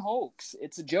fucking hoax.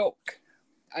 It's a joke.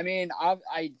 I mean,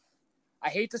 I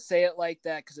hate to say it like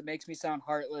that because it makes me sound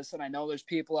heartless, and I know there's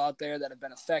people out there that have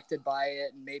been affected by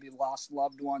it and maybe lost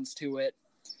loved ones to it.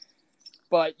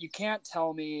 But you can't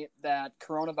tell me that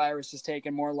coronavirus has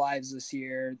taken more lives this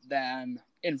year than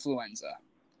influenza.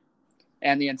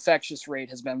 And the infectious rate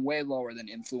has been way lower than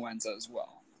influenza as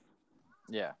well.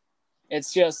 Yeah.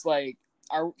 It's just like,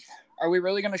 are we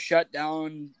really going to shut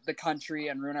down the country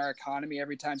and ruin our economy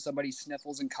every time somebody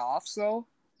sniffles and coughs, though?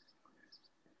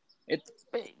 I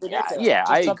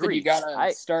agree. You got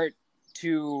to start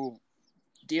to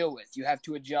deal with. You have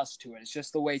to adjust to it. It's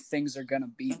just the way things are going to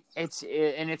be.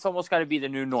 It's almost got to be the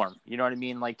new norm. You know what I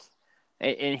mean? Like,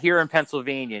 and here in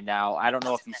Pennsylvania now, I don't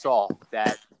know if you saw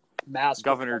that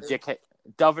Governor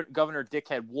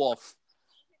Dickhead Wolf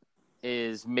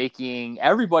is making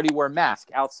everybody wear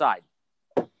masks outside.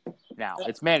 Now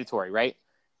it's mandatory, right?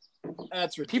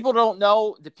 That's ridiculous. People don't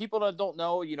know. The people that don't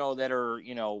know, that are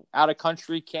out of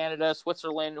country, Canada,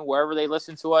 Switzerland, wherever they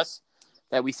listen to us,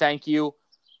 that we thank you.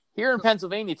 Here in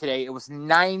Pennsylvania today, it was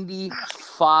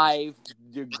 95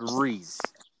 degrees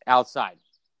outside.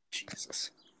 Jesus.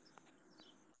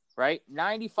 Right?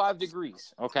 95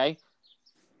 degrees. Okay.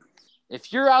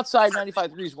 If you're outside 95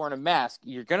 degrees wearing a mask,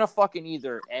 you're gonna fucking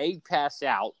either A, pass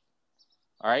out,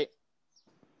 all right,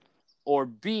 or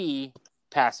B,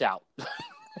 pass out.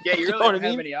 Yeah, you really don't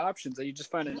have any options. You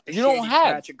just find a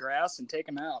patch of grass and take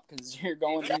them out because you're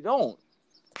going.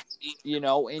 You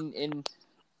don't. And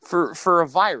for a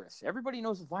virus, everybody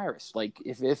knows a virus. Like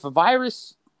if a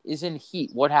virus is in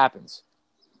heat, what happens?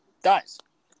 Dies.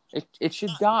 It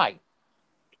should die.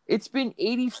 It's been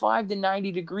 85 to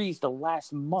 90 degrees the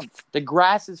last month. The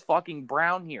grass is fucking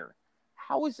brown here.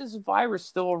 How is this virus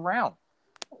still around?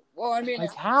 Well, I mean,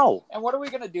 like how? And what are we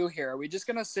going to do here? Are we just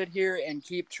going to sit here and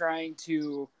keep trying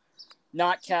to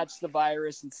not catch the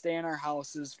virus and stay in our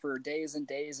houses for days and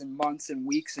days and months and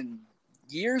weeks and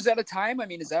years at a time? I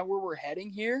mean, is that where we're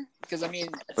heading here? Because, I mean,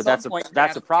 at some point,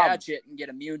 that's a problem. Catch it and get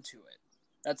immune to it.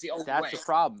 That's the only way. That's the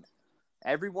problem.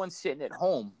 Everyone's sitting at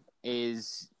home.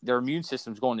 Is their immune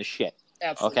system's going to shit.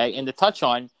 Absolutely. Okay, and the touch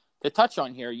on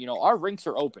here, our rinks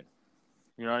are open.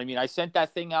 You know what I mean? I sent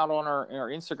that thing out on our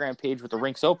Instagram page with the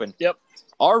rinks open. Yep.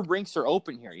 Our rinks are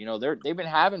open here. They've been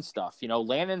having stuff.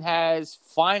 Landon is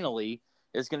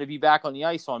going to be back on the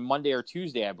ice on Monday or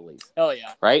Tuesday, I believe. Hell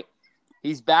yeah. Right?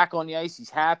 He's back on the ice. He's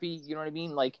happy. You know what I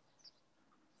mean? Like,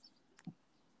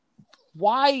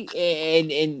 why?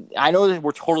 And I know that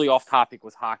we're totally off topic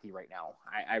with hockey right now.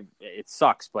 It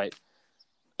sucks, but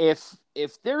if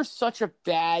there's such a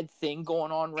bad thing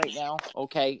going on right now,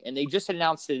 okay, and they just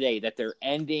announced today that they're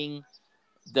ending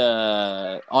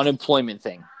the unemployment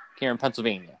thing here in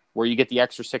Pennsylvania, where you get the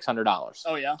extra $600.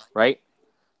 Oh yeah, right?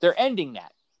 They're ending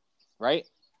that, right?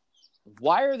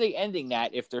 Why are they ending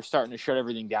that if they're starting to shut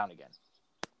everything down again?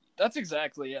 That's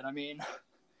exactly it. I mean,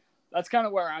 that's kind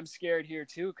of where I'm scared here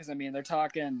too, because I mean, they're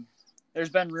talking. There's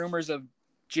been rumors of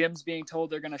gyms being told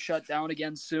they're going to shut down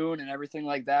again soon and everything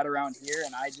like that around here,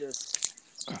 and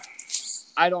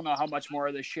I don't know how much more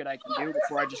of this shit I can do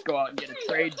before I just go out and get a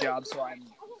trade job, so I'm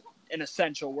an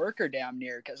essential worker damn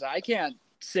near, because I can't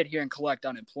sit here and collect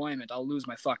unemployment. I'll lose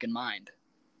my fucking mind.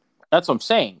 That's what I'm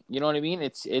saying. You know what I mean?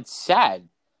 It's sad.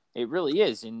 It really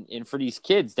is. And for these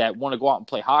kids that want to go out and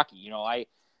play hockey,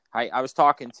 I was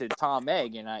talking to Tom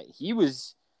Egg, and he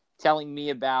was telling me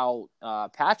about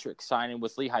Patrick signing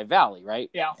with Lehigh Valley,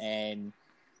 right? Yeah. And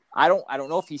I don't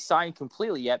know if he signed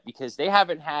completely yet because they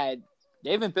haven't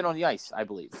been on the ice, I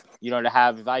believe, to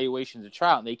have evaluations of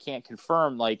trial, and they can't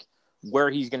confirm like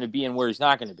where he's going to be and where he's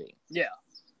not going to be. Yeah.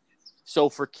 So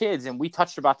for kids, and we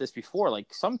touched about this before,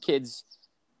 like some kids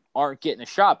aren't getting a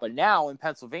shot. But now in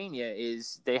Pennsylvania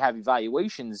they have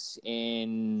evaluations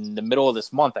in the middle of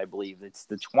this month, I believe. It's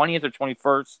the 20th or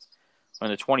 21st or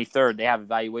the 23rd. They have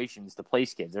evaluations to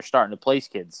place kids. They're starting to place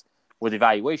kids with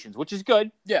evaluations, which is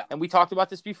good. Yeah. And we talked about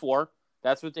this before.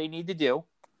 That's what they need to do,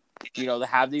 to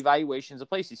have the evaluations to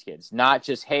place these kids. Not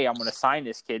just, hey, I'm going to sign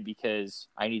this kid because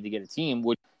I need to get a team.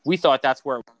 Which we thought that's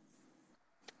where.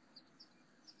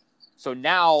 So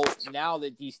now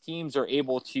that these teams are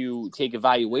able to take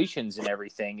evaluations and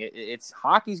everything, it's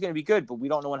hockey's going to be good, but we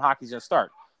don't know when hockey's going to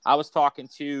start. I was talking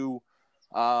to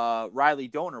Riley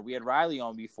Donor. We had Riley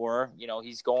on before.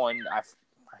 He's going. I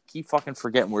keep fucking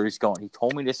forgetting where he's going. He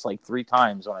told me this like 3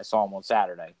 times when I saw him on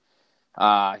Saturday.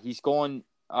 He's going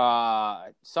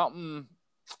something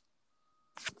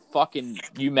fucking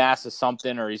UMass or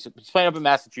something, or he's playing up in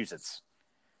Massachusetts.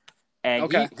 And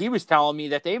okay. he was telling me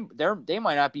that they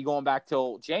might not be going back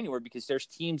till January because there's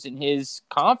teams in his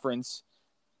conference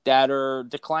that are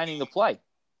declining to play.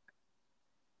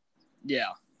 Yeah.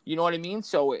 You know what I mean?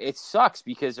 So it sucks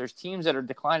because there's teams that are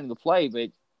declining to play,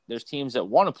 but there's teams that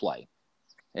want to play.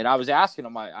 And I was asking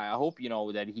him, I hope,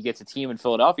 that he gets a team in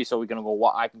Philadelphia so I can go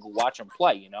watch him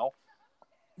play,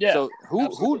 Yeah. So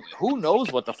who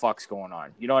knows what the fuck's going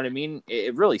on? You know what I mean?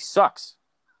 It really sucks.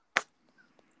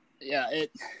 Yeah,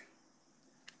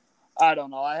 I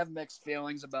don't know. I have mixed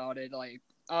feelings about it. Like,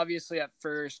 obviously at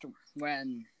first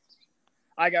when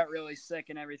I got really sick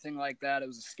and everything like that, it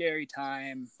was a scary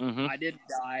time. Mm-hmm. I didn't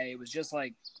die. It was just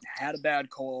like, had a bad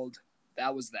cold.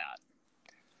 That was that.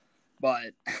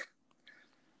 But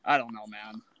I don't know,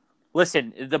 man.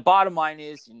 Listen, the bottom line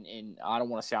is, and I don't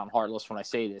want to sound heartless when I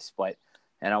say this, but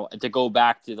to go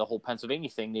back to the whole Pennsylvania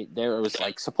thing, there was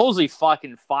like supposedly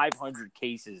fucking 500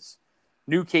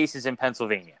 new cases in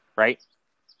Pennsylvania, right?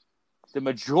 The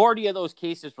majority of those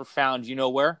cases were found,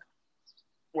 where?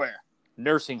 Where?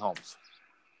 Nursing homes.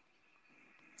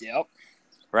 Yep.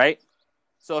 Right?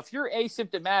 So if you're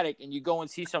asymptomatic and you go and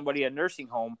see somebody at a nursing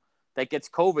home that gets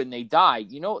COVID and they die,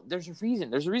 there's a reason.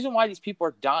 There's a reason why these people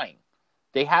are dying.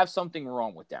 They have something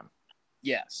wrong with them.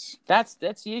 Yes. That's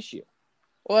the issue.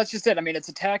 Well, that's just it. I mean, it's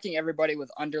attacking everybody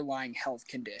with underlying health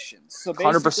conditions. So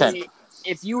basically, 100%.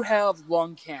 If you have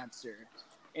lung cancer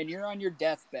and you're on your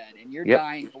deathbed and you're Yep.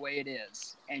 dying the way it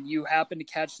is, and you happen to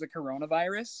catch the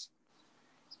coronavirus,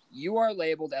 you are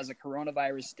labeled as a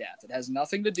coronavirus death. It has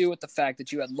nothing to do with the fact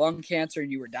that you had lung cancer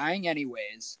and you were dying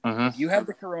anyways. Mm-hmm. If you have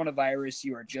the coronavirus,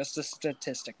 you are just a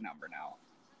statistic number now.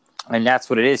 And that's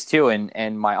what it is, too.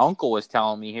 And my uncle was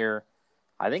telling me here,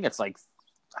 I think it's like,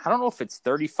 I don't know if it's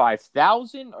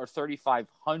 35,000 or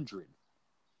 3,500.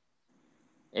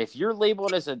 If you're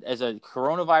labeled as a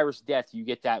coronavirus death, you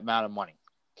get that amount of money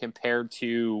compared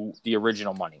to the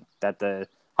original money that the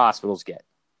hospitals get.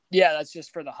 Yeah, that's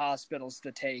just for the hospitals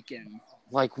to take in.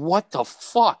 Like, what the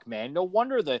fuck, man? No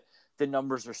wonder the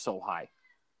numbers are so high.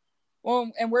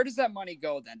 Well, and where does that money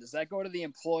go then? Does that go to the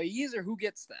employees or who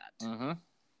gets that? Mm-hmm.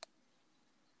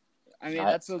 I mean,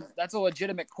 that's a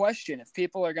legitimate question. If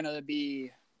people are going to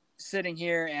be sitting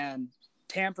here and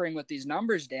tampering with these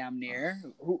numbers damn near,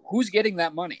 who's getting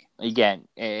that money? Again,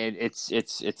 it's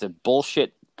a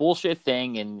bullshit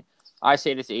thing, and I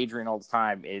say this to Adrian all the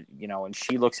time, and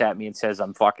she looks at me and says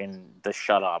I'm fucking the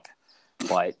shut up.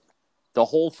 But the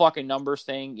whole fucking numbers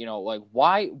thing, like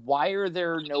why are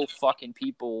there no fucking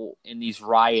people in these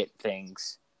riot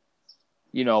things,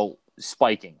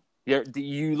 spiking?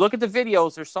 You look at the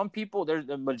videos, there's some people,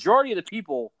 the majority of the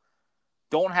people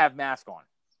don't have masks on.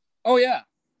 Oh, yeah.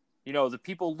 The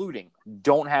people looting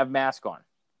don't have masks on.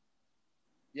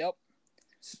 Yep.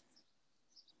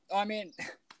 I mean,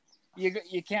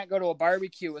 you can't go to a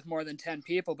barbecue with more than 10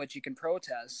 people, but you can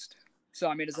protest. So,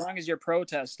 I mean, as long as you're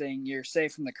protesting, you're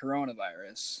safe from the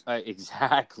coronavirus.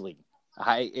 Exactly.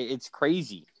 It's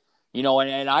crazy.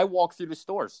 And I walk through the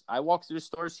stores. I walk through the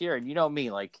stores here, and me,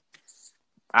 like,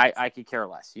 I could care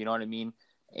less. You know what I mean?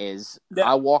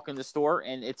 I walk in the store,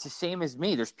 and it's the same as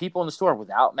me. There's people in the store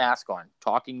without mask on,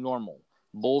 talking normal,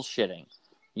 bullshitting.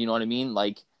 You know what I mean?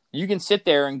 Like, you can sit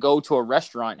there and go to a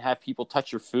restaurant and have people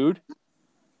touch your food,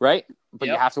 right? But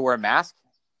you have to wear a mask.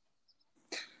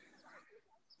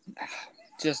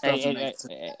 Just doesn't make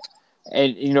sense.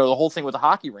 And the whole thing with the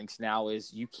hockey rinks now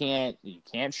is you can't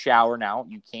shower now.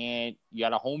 You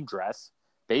got a home dress,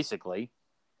 basically.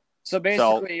 So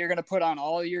basically, you're going to put on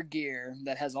all your gear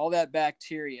that has all that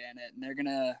bacteria in it, and they're going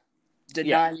to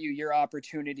deny you your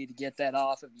opportunity to get that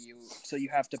off of you. So you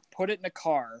have to put it in a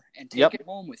car and take it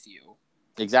home with you.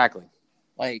 Exactly.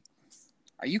 Like,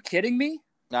 are you kidding me?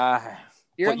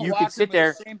 You're in the locker room with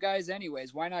the same guys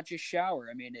anyways. Why not just shower?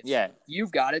 I mean, if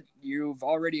you've got it, you've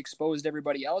already exposed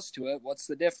everybody else to it. What's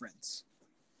the difference?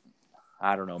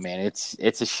 I don't know, man. It's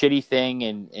a shitty thing,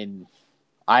 and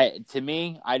to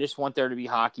me, I just want there to be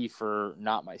hockey for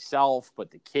not myself,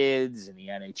 but the kids and the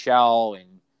NHL,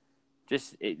 and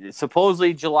just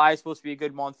supposedly July is supposed to be a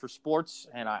good month for sports,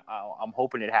 and I'm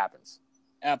hoping it happens.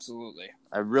 Absolutely.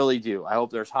 I really do. I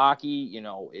hope there's hockey. You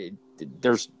know,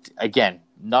 there's, again,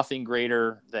 nothing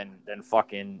greater than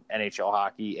fucking NHL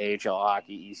hockey, AHL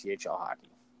hockey, ECHL hockey.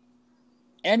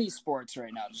 Any sports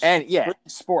right now. Just and yeah,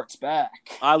 sports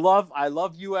back. I love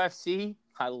UFC.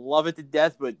 I love it to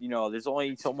death, but there's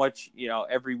only so much,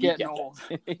 every weekend. Getting old.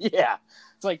 Yeah.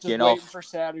 It's like just waiting for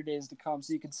Saturdays to come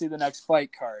so you can see the next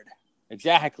fight card.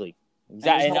 Exactly. And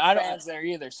there's no fans there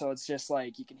either, so it's just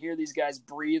like you can hear these guys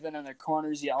breathing in their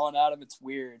corners, yelling at them. It's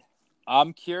weird.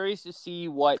 I'm curious to see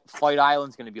what Fight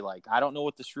Island's going to be like. I don't know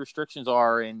what the restrictions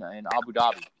are in Abu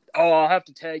Dhabi. Oh, I'll have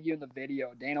to tag you in the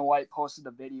video. Dana White posted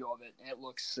a video of it, and it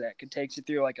looks sick. It takes you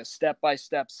through like a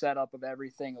step-by-step setup of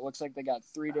everything. It looks like they got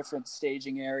 3 different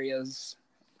staging areas.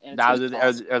 Now, are they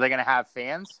going to have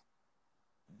fans?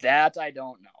 That I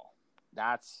don't know.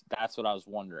 That's what I was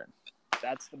wondering.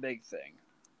 That's the big thing.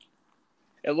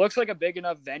 It looks like a big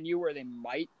enough venue where they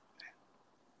might,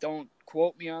 don't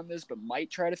quote me on this, but might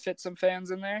try to fit some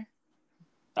fans in there.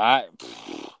 But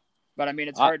I mean,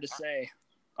 it's hard to say.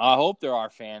 I hope there are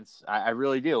fans. I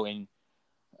really do. And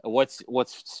what's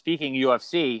speaking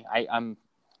UFC, I'm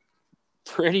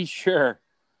pretty sure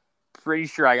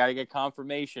I got to get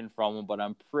confirmation from him, but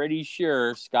I'm pretty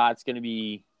sure Scott's going to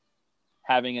be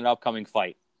having an upcoming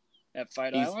fight. At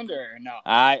Fight Island or no?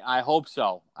 I hope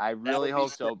so. I really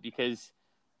hope so because,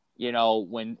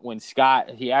 when Scott,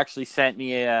 he actually sent me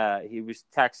he was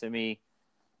texting me.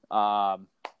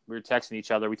 We were texting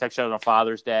each other. We texted each other on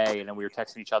Father's Day, and then we were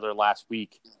texting each other last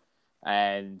week.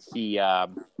 And he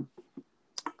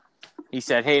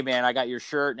said, "Hey, man, I got your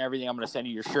shirt and everything. I'm going to send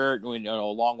you your shirt,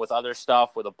 along with other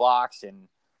stuff with a box." And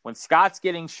when Scott's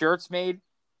getting shirts made,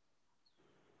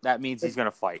 that means he's going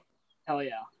to fight. Hell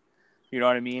yeah. You know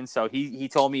what I mean? So he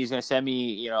told me he's going to send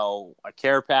me, a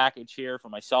care package here for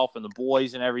myself and the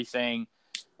boys and everything.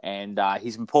 And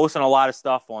he's been posting a lot of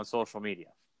stuff on social media.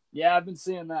 Yeah, I've been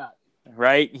seeing that.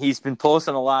 Right? He's been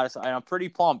posting a lot of stuff. And I'm pretty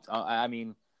pumped. I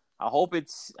mean, I hope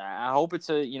it's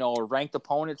a ranked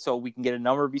opponent so we can get a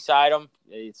number beside him.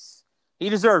 He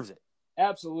deserves it.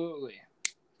 Absolutely.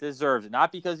 Deserves it.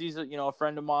 Not because he's a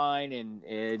friend of mine, and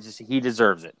he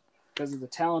deserves it. Because he's a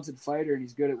talented fighter and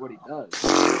he's good at what he does.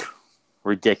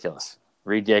 Ridiculous.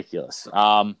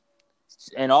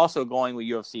 And also going with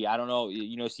UFC, I don't know,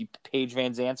 see Paige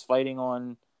Van Zant's fighting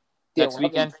on next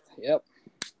weekend? Yep.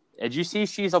 Did you see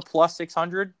she's a plus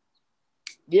 600?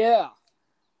 Yeah.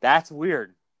 That's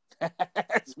weird.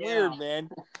 That's weird, man.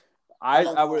 I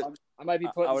might be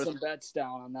putting some bets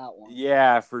down on that one.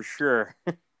 Yeah, for sure.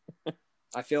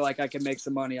 I feel like I can make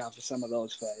some money off of some of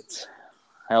those fights.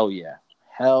 Hell yeah.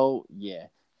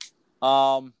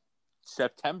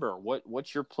 September.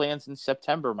 What's your plans in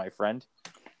September, my friend?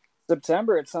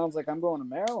 September, it sounds like I'm going to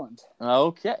Maryland.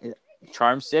 Okay.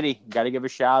 Charm City. Got to give a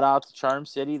shout out to Charm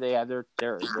City. They have their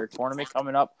tournament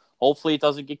coming up. Hopefully it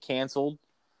doesn't get canceled.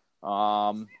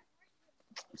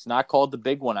 It's not called the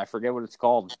big one. I forget what it's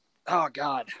called. Oh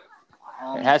God.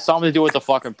 It has something to do with the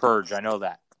fucking purge. I know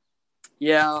that.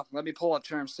 Yeah, let me pull up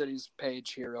Charm City's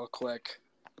page here real quick.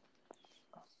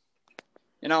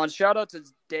 And shout out to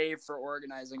Dave for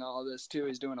organizing all of this, too.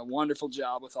 He's doing a wonderful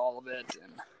job with all of it.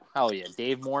 And hell yeah.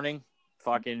 Dave Morning,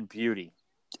 fucking beauty.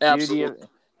 Absolutely. Beauty.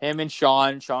 Him and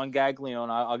Sean Gaglione.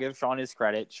 I'll give Sean his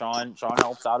credit. Sean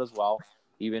helps out as well,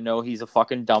 even though he's a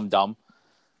fucking dum-dum.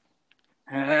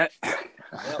 Yep.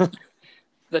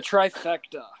 The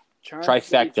trifecta.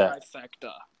 Trifecta.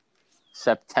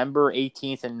 September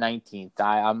 18th and 19th.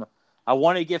 I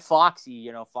want to get Foxy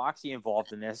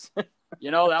involved in this.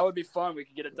 That would be fun. We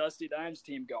could get a Dusty Dimes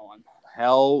team going.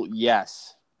 Hell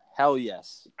yes.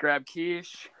 Grab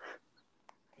Quiche.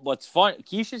 What's fun?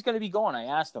 Quiche is going to be going. I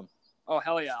asked him. Oh,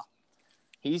 hell yeah.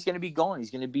 He's going to be going.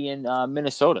 He's going to be in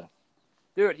Minnesota.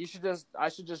 Dude, I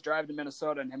should just drive to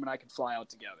Minnesota and him and I could fly out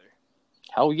together.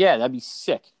 Hell yeah, that'd be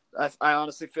sick. I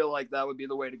honestly feel like that would be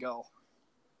the way to go.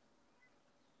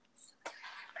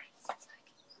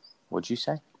 What'd you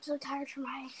say? I'm so tired from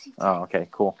my ICT. Oh, okay,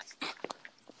 cool.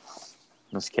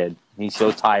 This kid, he's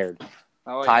so tired.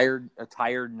 Oh, tired, yeah. A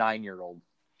tired 9-year-old.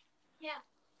 Yeah.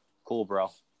 Cool,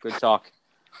 bro. Good talk.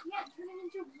 Yeah, turning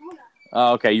into a grown-up.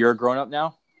 Oh, okay, you're a grown-up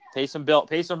now? Pay some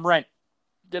rent.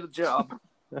 Get a job.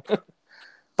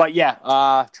 But yeah,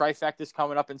 Trifecta's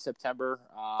coming up in September.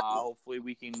 Hopefully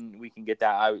we can get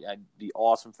that. It'd be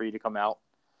awesome for you to come out.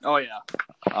 Oh yeah.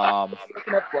 I'm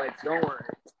looking up flights. Don't worry.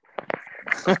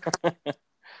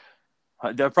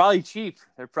 They're probably cheap.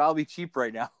 They're probably cheap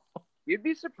right now. You'd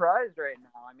be surprised right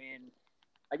now. I mean,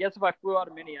 I guess if I flew out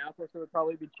of Minneapolis, it would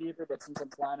probably be cheaper. But since I'm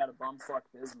flying out of bumfuck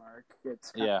Bismarck,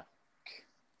 it's Yeah.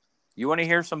 You want to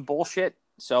hear some bullshit?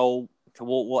 So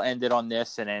we'll end it on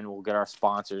this, and then we'll get our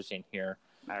sponsors in here.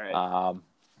 All right.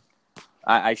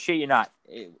 I shit you not.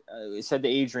 I said to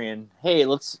Adrian, "Hey,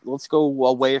 let's go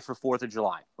away for 4th of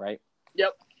July, right?"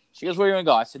 Yep. She goes, "Where are you gonna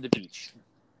go?" I said, "The beach."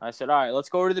 I said, "All right, let's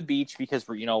go to the beach because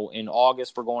we're in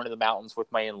August we're going to the mountains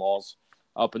with my in-laws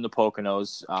up in the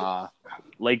Poconos,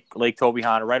 Lake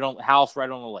Tobyhanna, right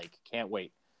on the lake. Can't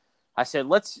wait." I said,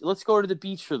 "Let's go to the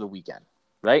beach for the weekend,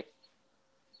 right?"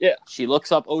 Yeah. She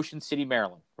looks up Ocean City,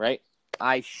 Maryland, right?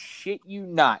 I shit you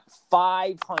not,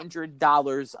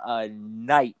 $500 a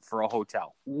night for a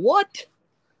hotel. What?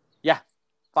 Yeah,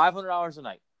 $500 a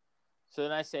night. So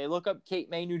then I say, look up Cape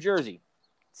May, New Jersey.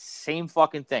 Same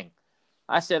fucking thing.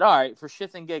 I said, all right, for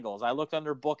shits and giggles, I looked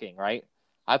under booking, right?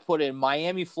 I put in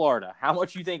Miami, Florida. How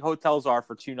much you think hotels are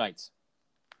for 2 nights?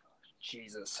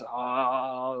 Jesus.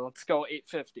 Let's go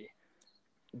 $850.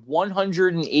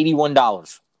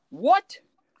 $181. What?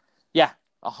 Yeah,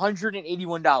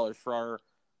 $181 for our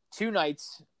 2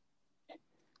 nights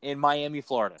in Miami,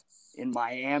 Florida. In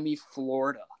Miami,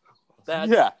 Florida.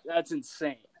 That's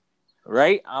insane.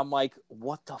 Right? I'm like,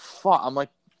 what the fuck? I'm like,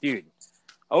 dude,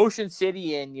 Ocean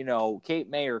City and, Cape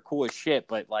May are cool as shit,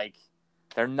 but, like,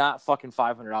 they're not fucking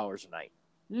 $500 a night.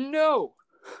 No.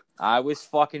 I was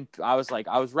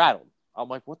rattled. I'm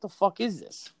like, what the fuck is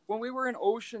this? When we were in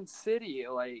Ocean City,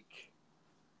 like,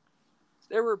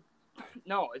 there were...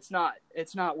 No, it's not.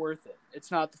 It's not worth it.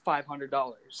 It's not the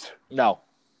 $500. No,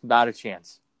 not a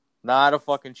chance. Not a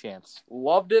fucking chance.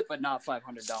 Loved it, but not $500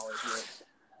 worth.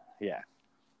 Yeah,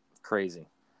 crazy.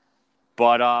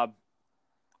 But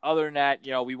other than that,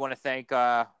 we want to thank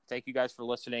you guys for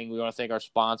listening. We want to thank our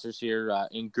sponsors here,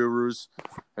 Ink Gurus.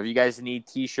 If you guys need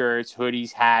T-shirts,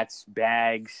 hoodies, hats,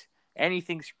 bags,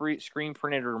 anything screen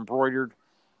printed or embroidered,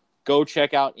 go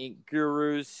check out Ink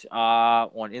Gurus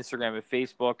on Instagram and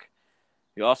Facebook.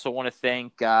 We also want to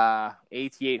thank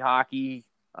AT8 Hockey,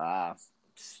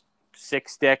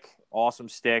 stick, awesome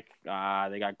stick. They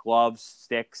got gloves,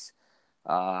 sticks,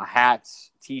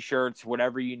 hats, T-shirts,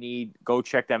 whatever you need. Go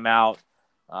check them out.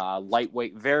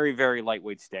 Lightweight, very, very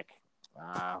lightweight stick.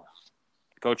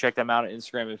 Go check them out on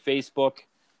Instagram and Facebook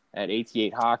at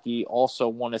AT8 Hockey. Also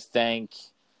want to thank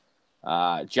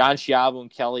John Schiavo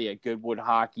and Kelly at Goodwood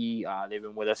Hockey. They've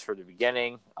been with us from the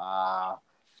beginning.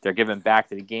 They're giving back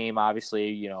to the game,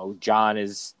 obviously. John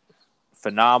is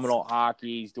phenomenal at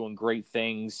hockey. He's doing great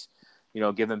things,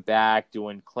 giving back,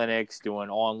 doing clinics,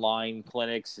 doing online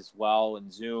clinics as well,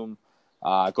 and Zoom.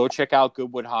 Go check out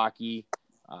Goodwood Hockey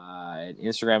at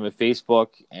Instagram and Facebook.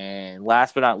 And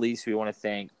last but not least, we want to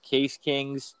thank Case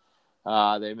Kings.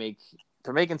 They're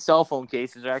making cell phone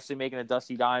cases. They're actually making a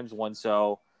Dusty Dimes one,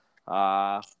 so...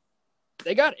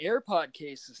 They got AirPod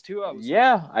cases too.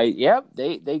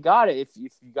 They got it. If you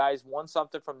guys want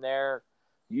something from there,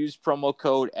 use promo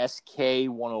code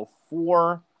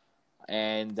SK104.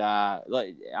 And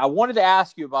I wanted to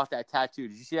ask you about that tattoo.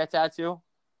 Did you see that tattoo?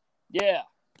 Yeah.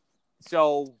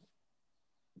 So,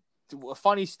 a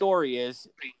funny story is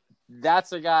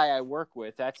that's a guy I work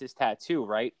with. That's his tattoo,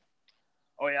 right?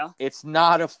 Oh yeah. It's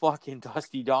not a fucking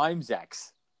Dusty Dimes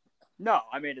X. No,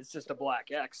 I mean, it's just a black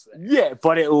X thing. Yeah,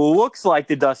 but it looks like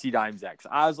the Dusty Dimes X.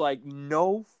 I was like,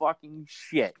 no fucking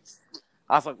shit.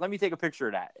 I was like, let me take a picture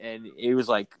of that. And it was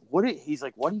like, he's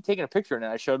like, what are you taking a picture? And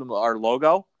I showed him our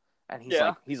logo. And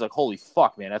he's like, holy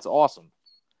fuck, man, that's awesome.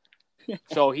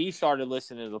 So he started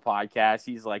listening to the podcast.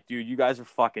 He's like, dude, you guys are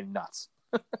fucking nuts.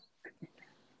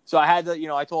 So I had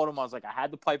to, I told him, I was like, I had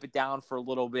to pipe it down for a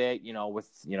little bit, with,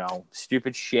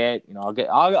 stupid shit.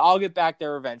 I'll get back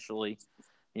there eventually.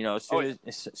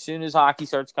 As soon as hockey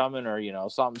starts coming or,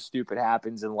 something stupid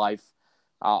happens in life,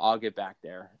 I'll get back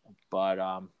there. But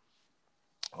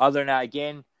other than that,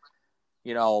 again,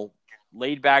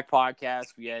 laid back podcast.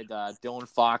 We had Dylan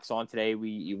Fox on today.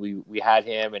 We had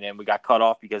him, and then we got cut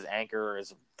off because Anchor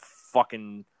is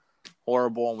fucking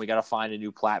horrible, and we got to find a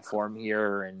new platform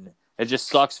here. And it just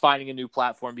sucks finding a new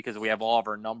platform because we have all of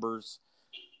our numbers,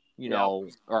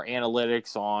 our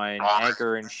analytics on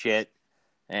Anchor and shit,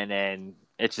 and then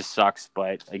it just sucks.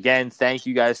 But again, thank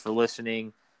you guys for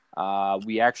listening.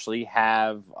 We actually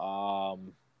have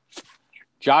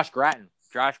Josh Gratton.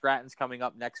 Josh Gratton's coming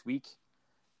up next week.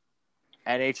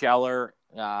 NHLer.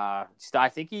 I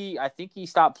think he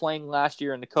stopped playing last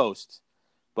year in the Coast,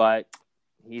 but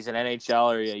he's an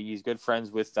NHLer. He's good friends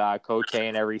with Cote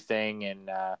and everything, and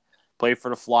played for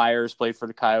the Flyers, played for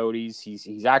the Coyotes.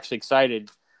 He's actually excited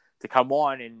to come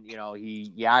on, and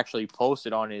he actually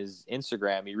posted on his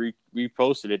Instagram. He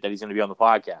reposted it that he's going to be on the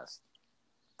podcast.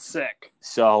 Sick.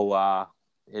 So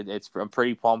I'm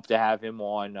pretty pumped to have him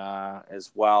on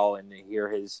as well, and to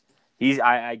hear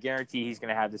I guarantee he's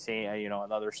going to have the same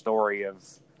another story of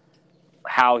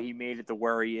how he made it to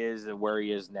where he is and where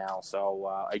he is now.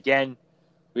 So again,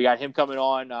 we got him coming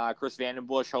on, Chris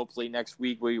Vandenbush. Hopefully next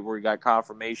week we got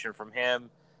confirmation from him.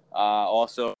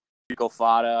 Also, Rico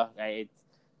Fata.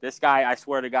 This guy, I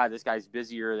swear to God, this guy's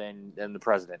busier than the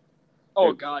president.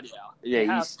 Oh God, yeah.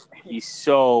 Yeah, he's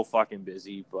so fucking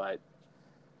busy. But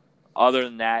other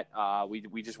than that,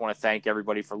 we just want to thank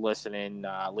everybody for listening.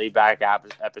 Laid back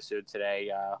episode today.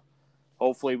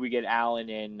 Hopefully we get Alan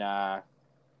and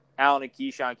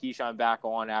Keyshawn back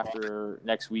on after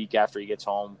next week after he gets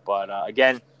home. But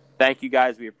again, thank you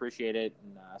guys. We appreciate it,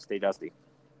 and stay dusty.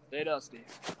 Stay dusty.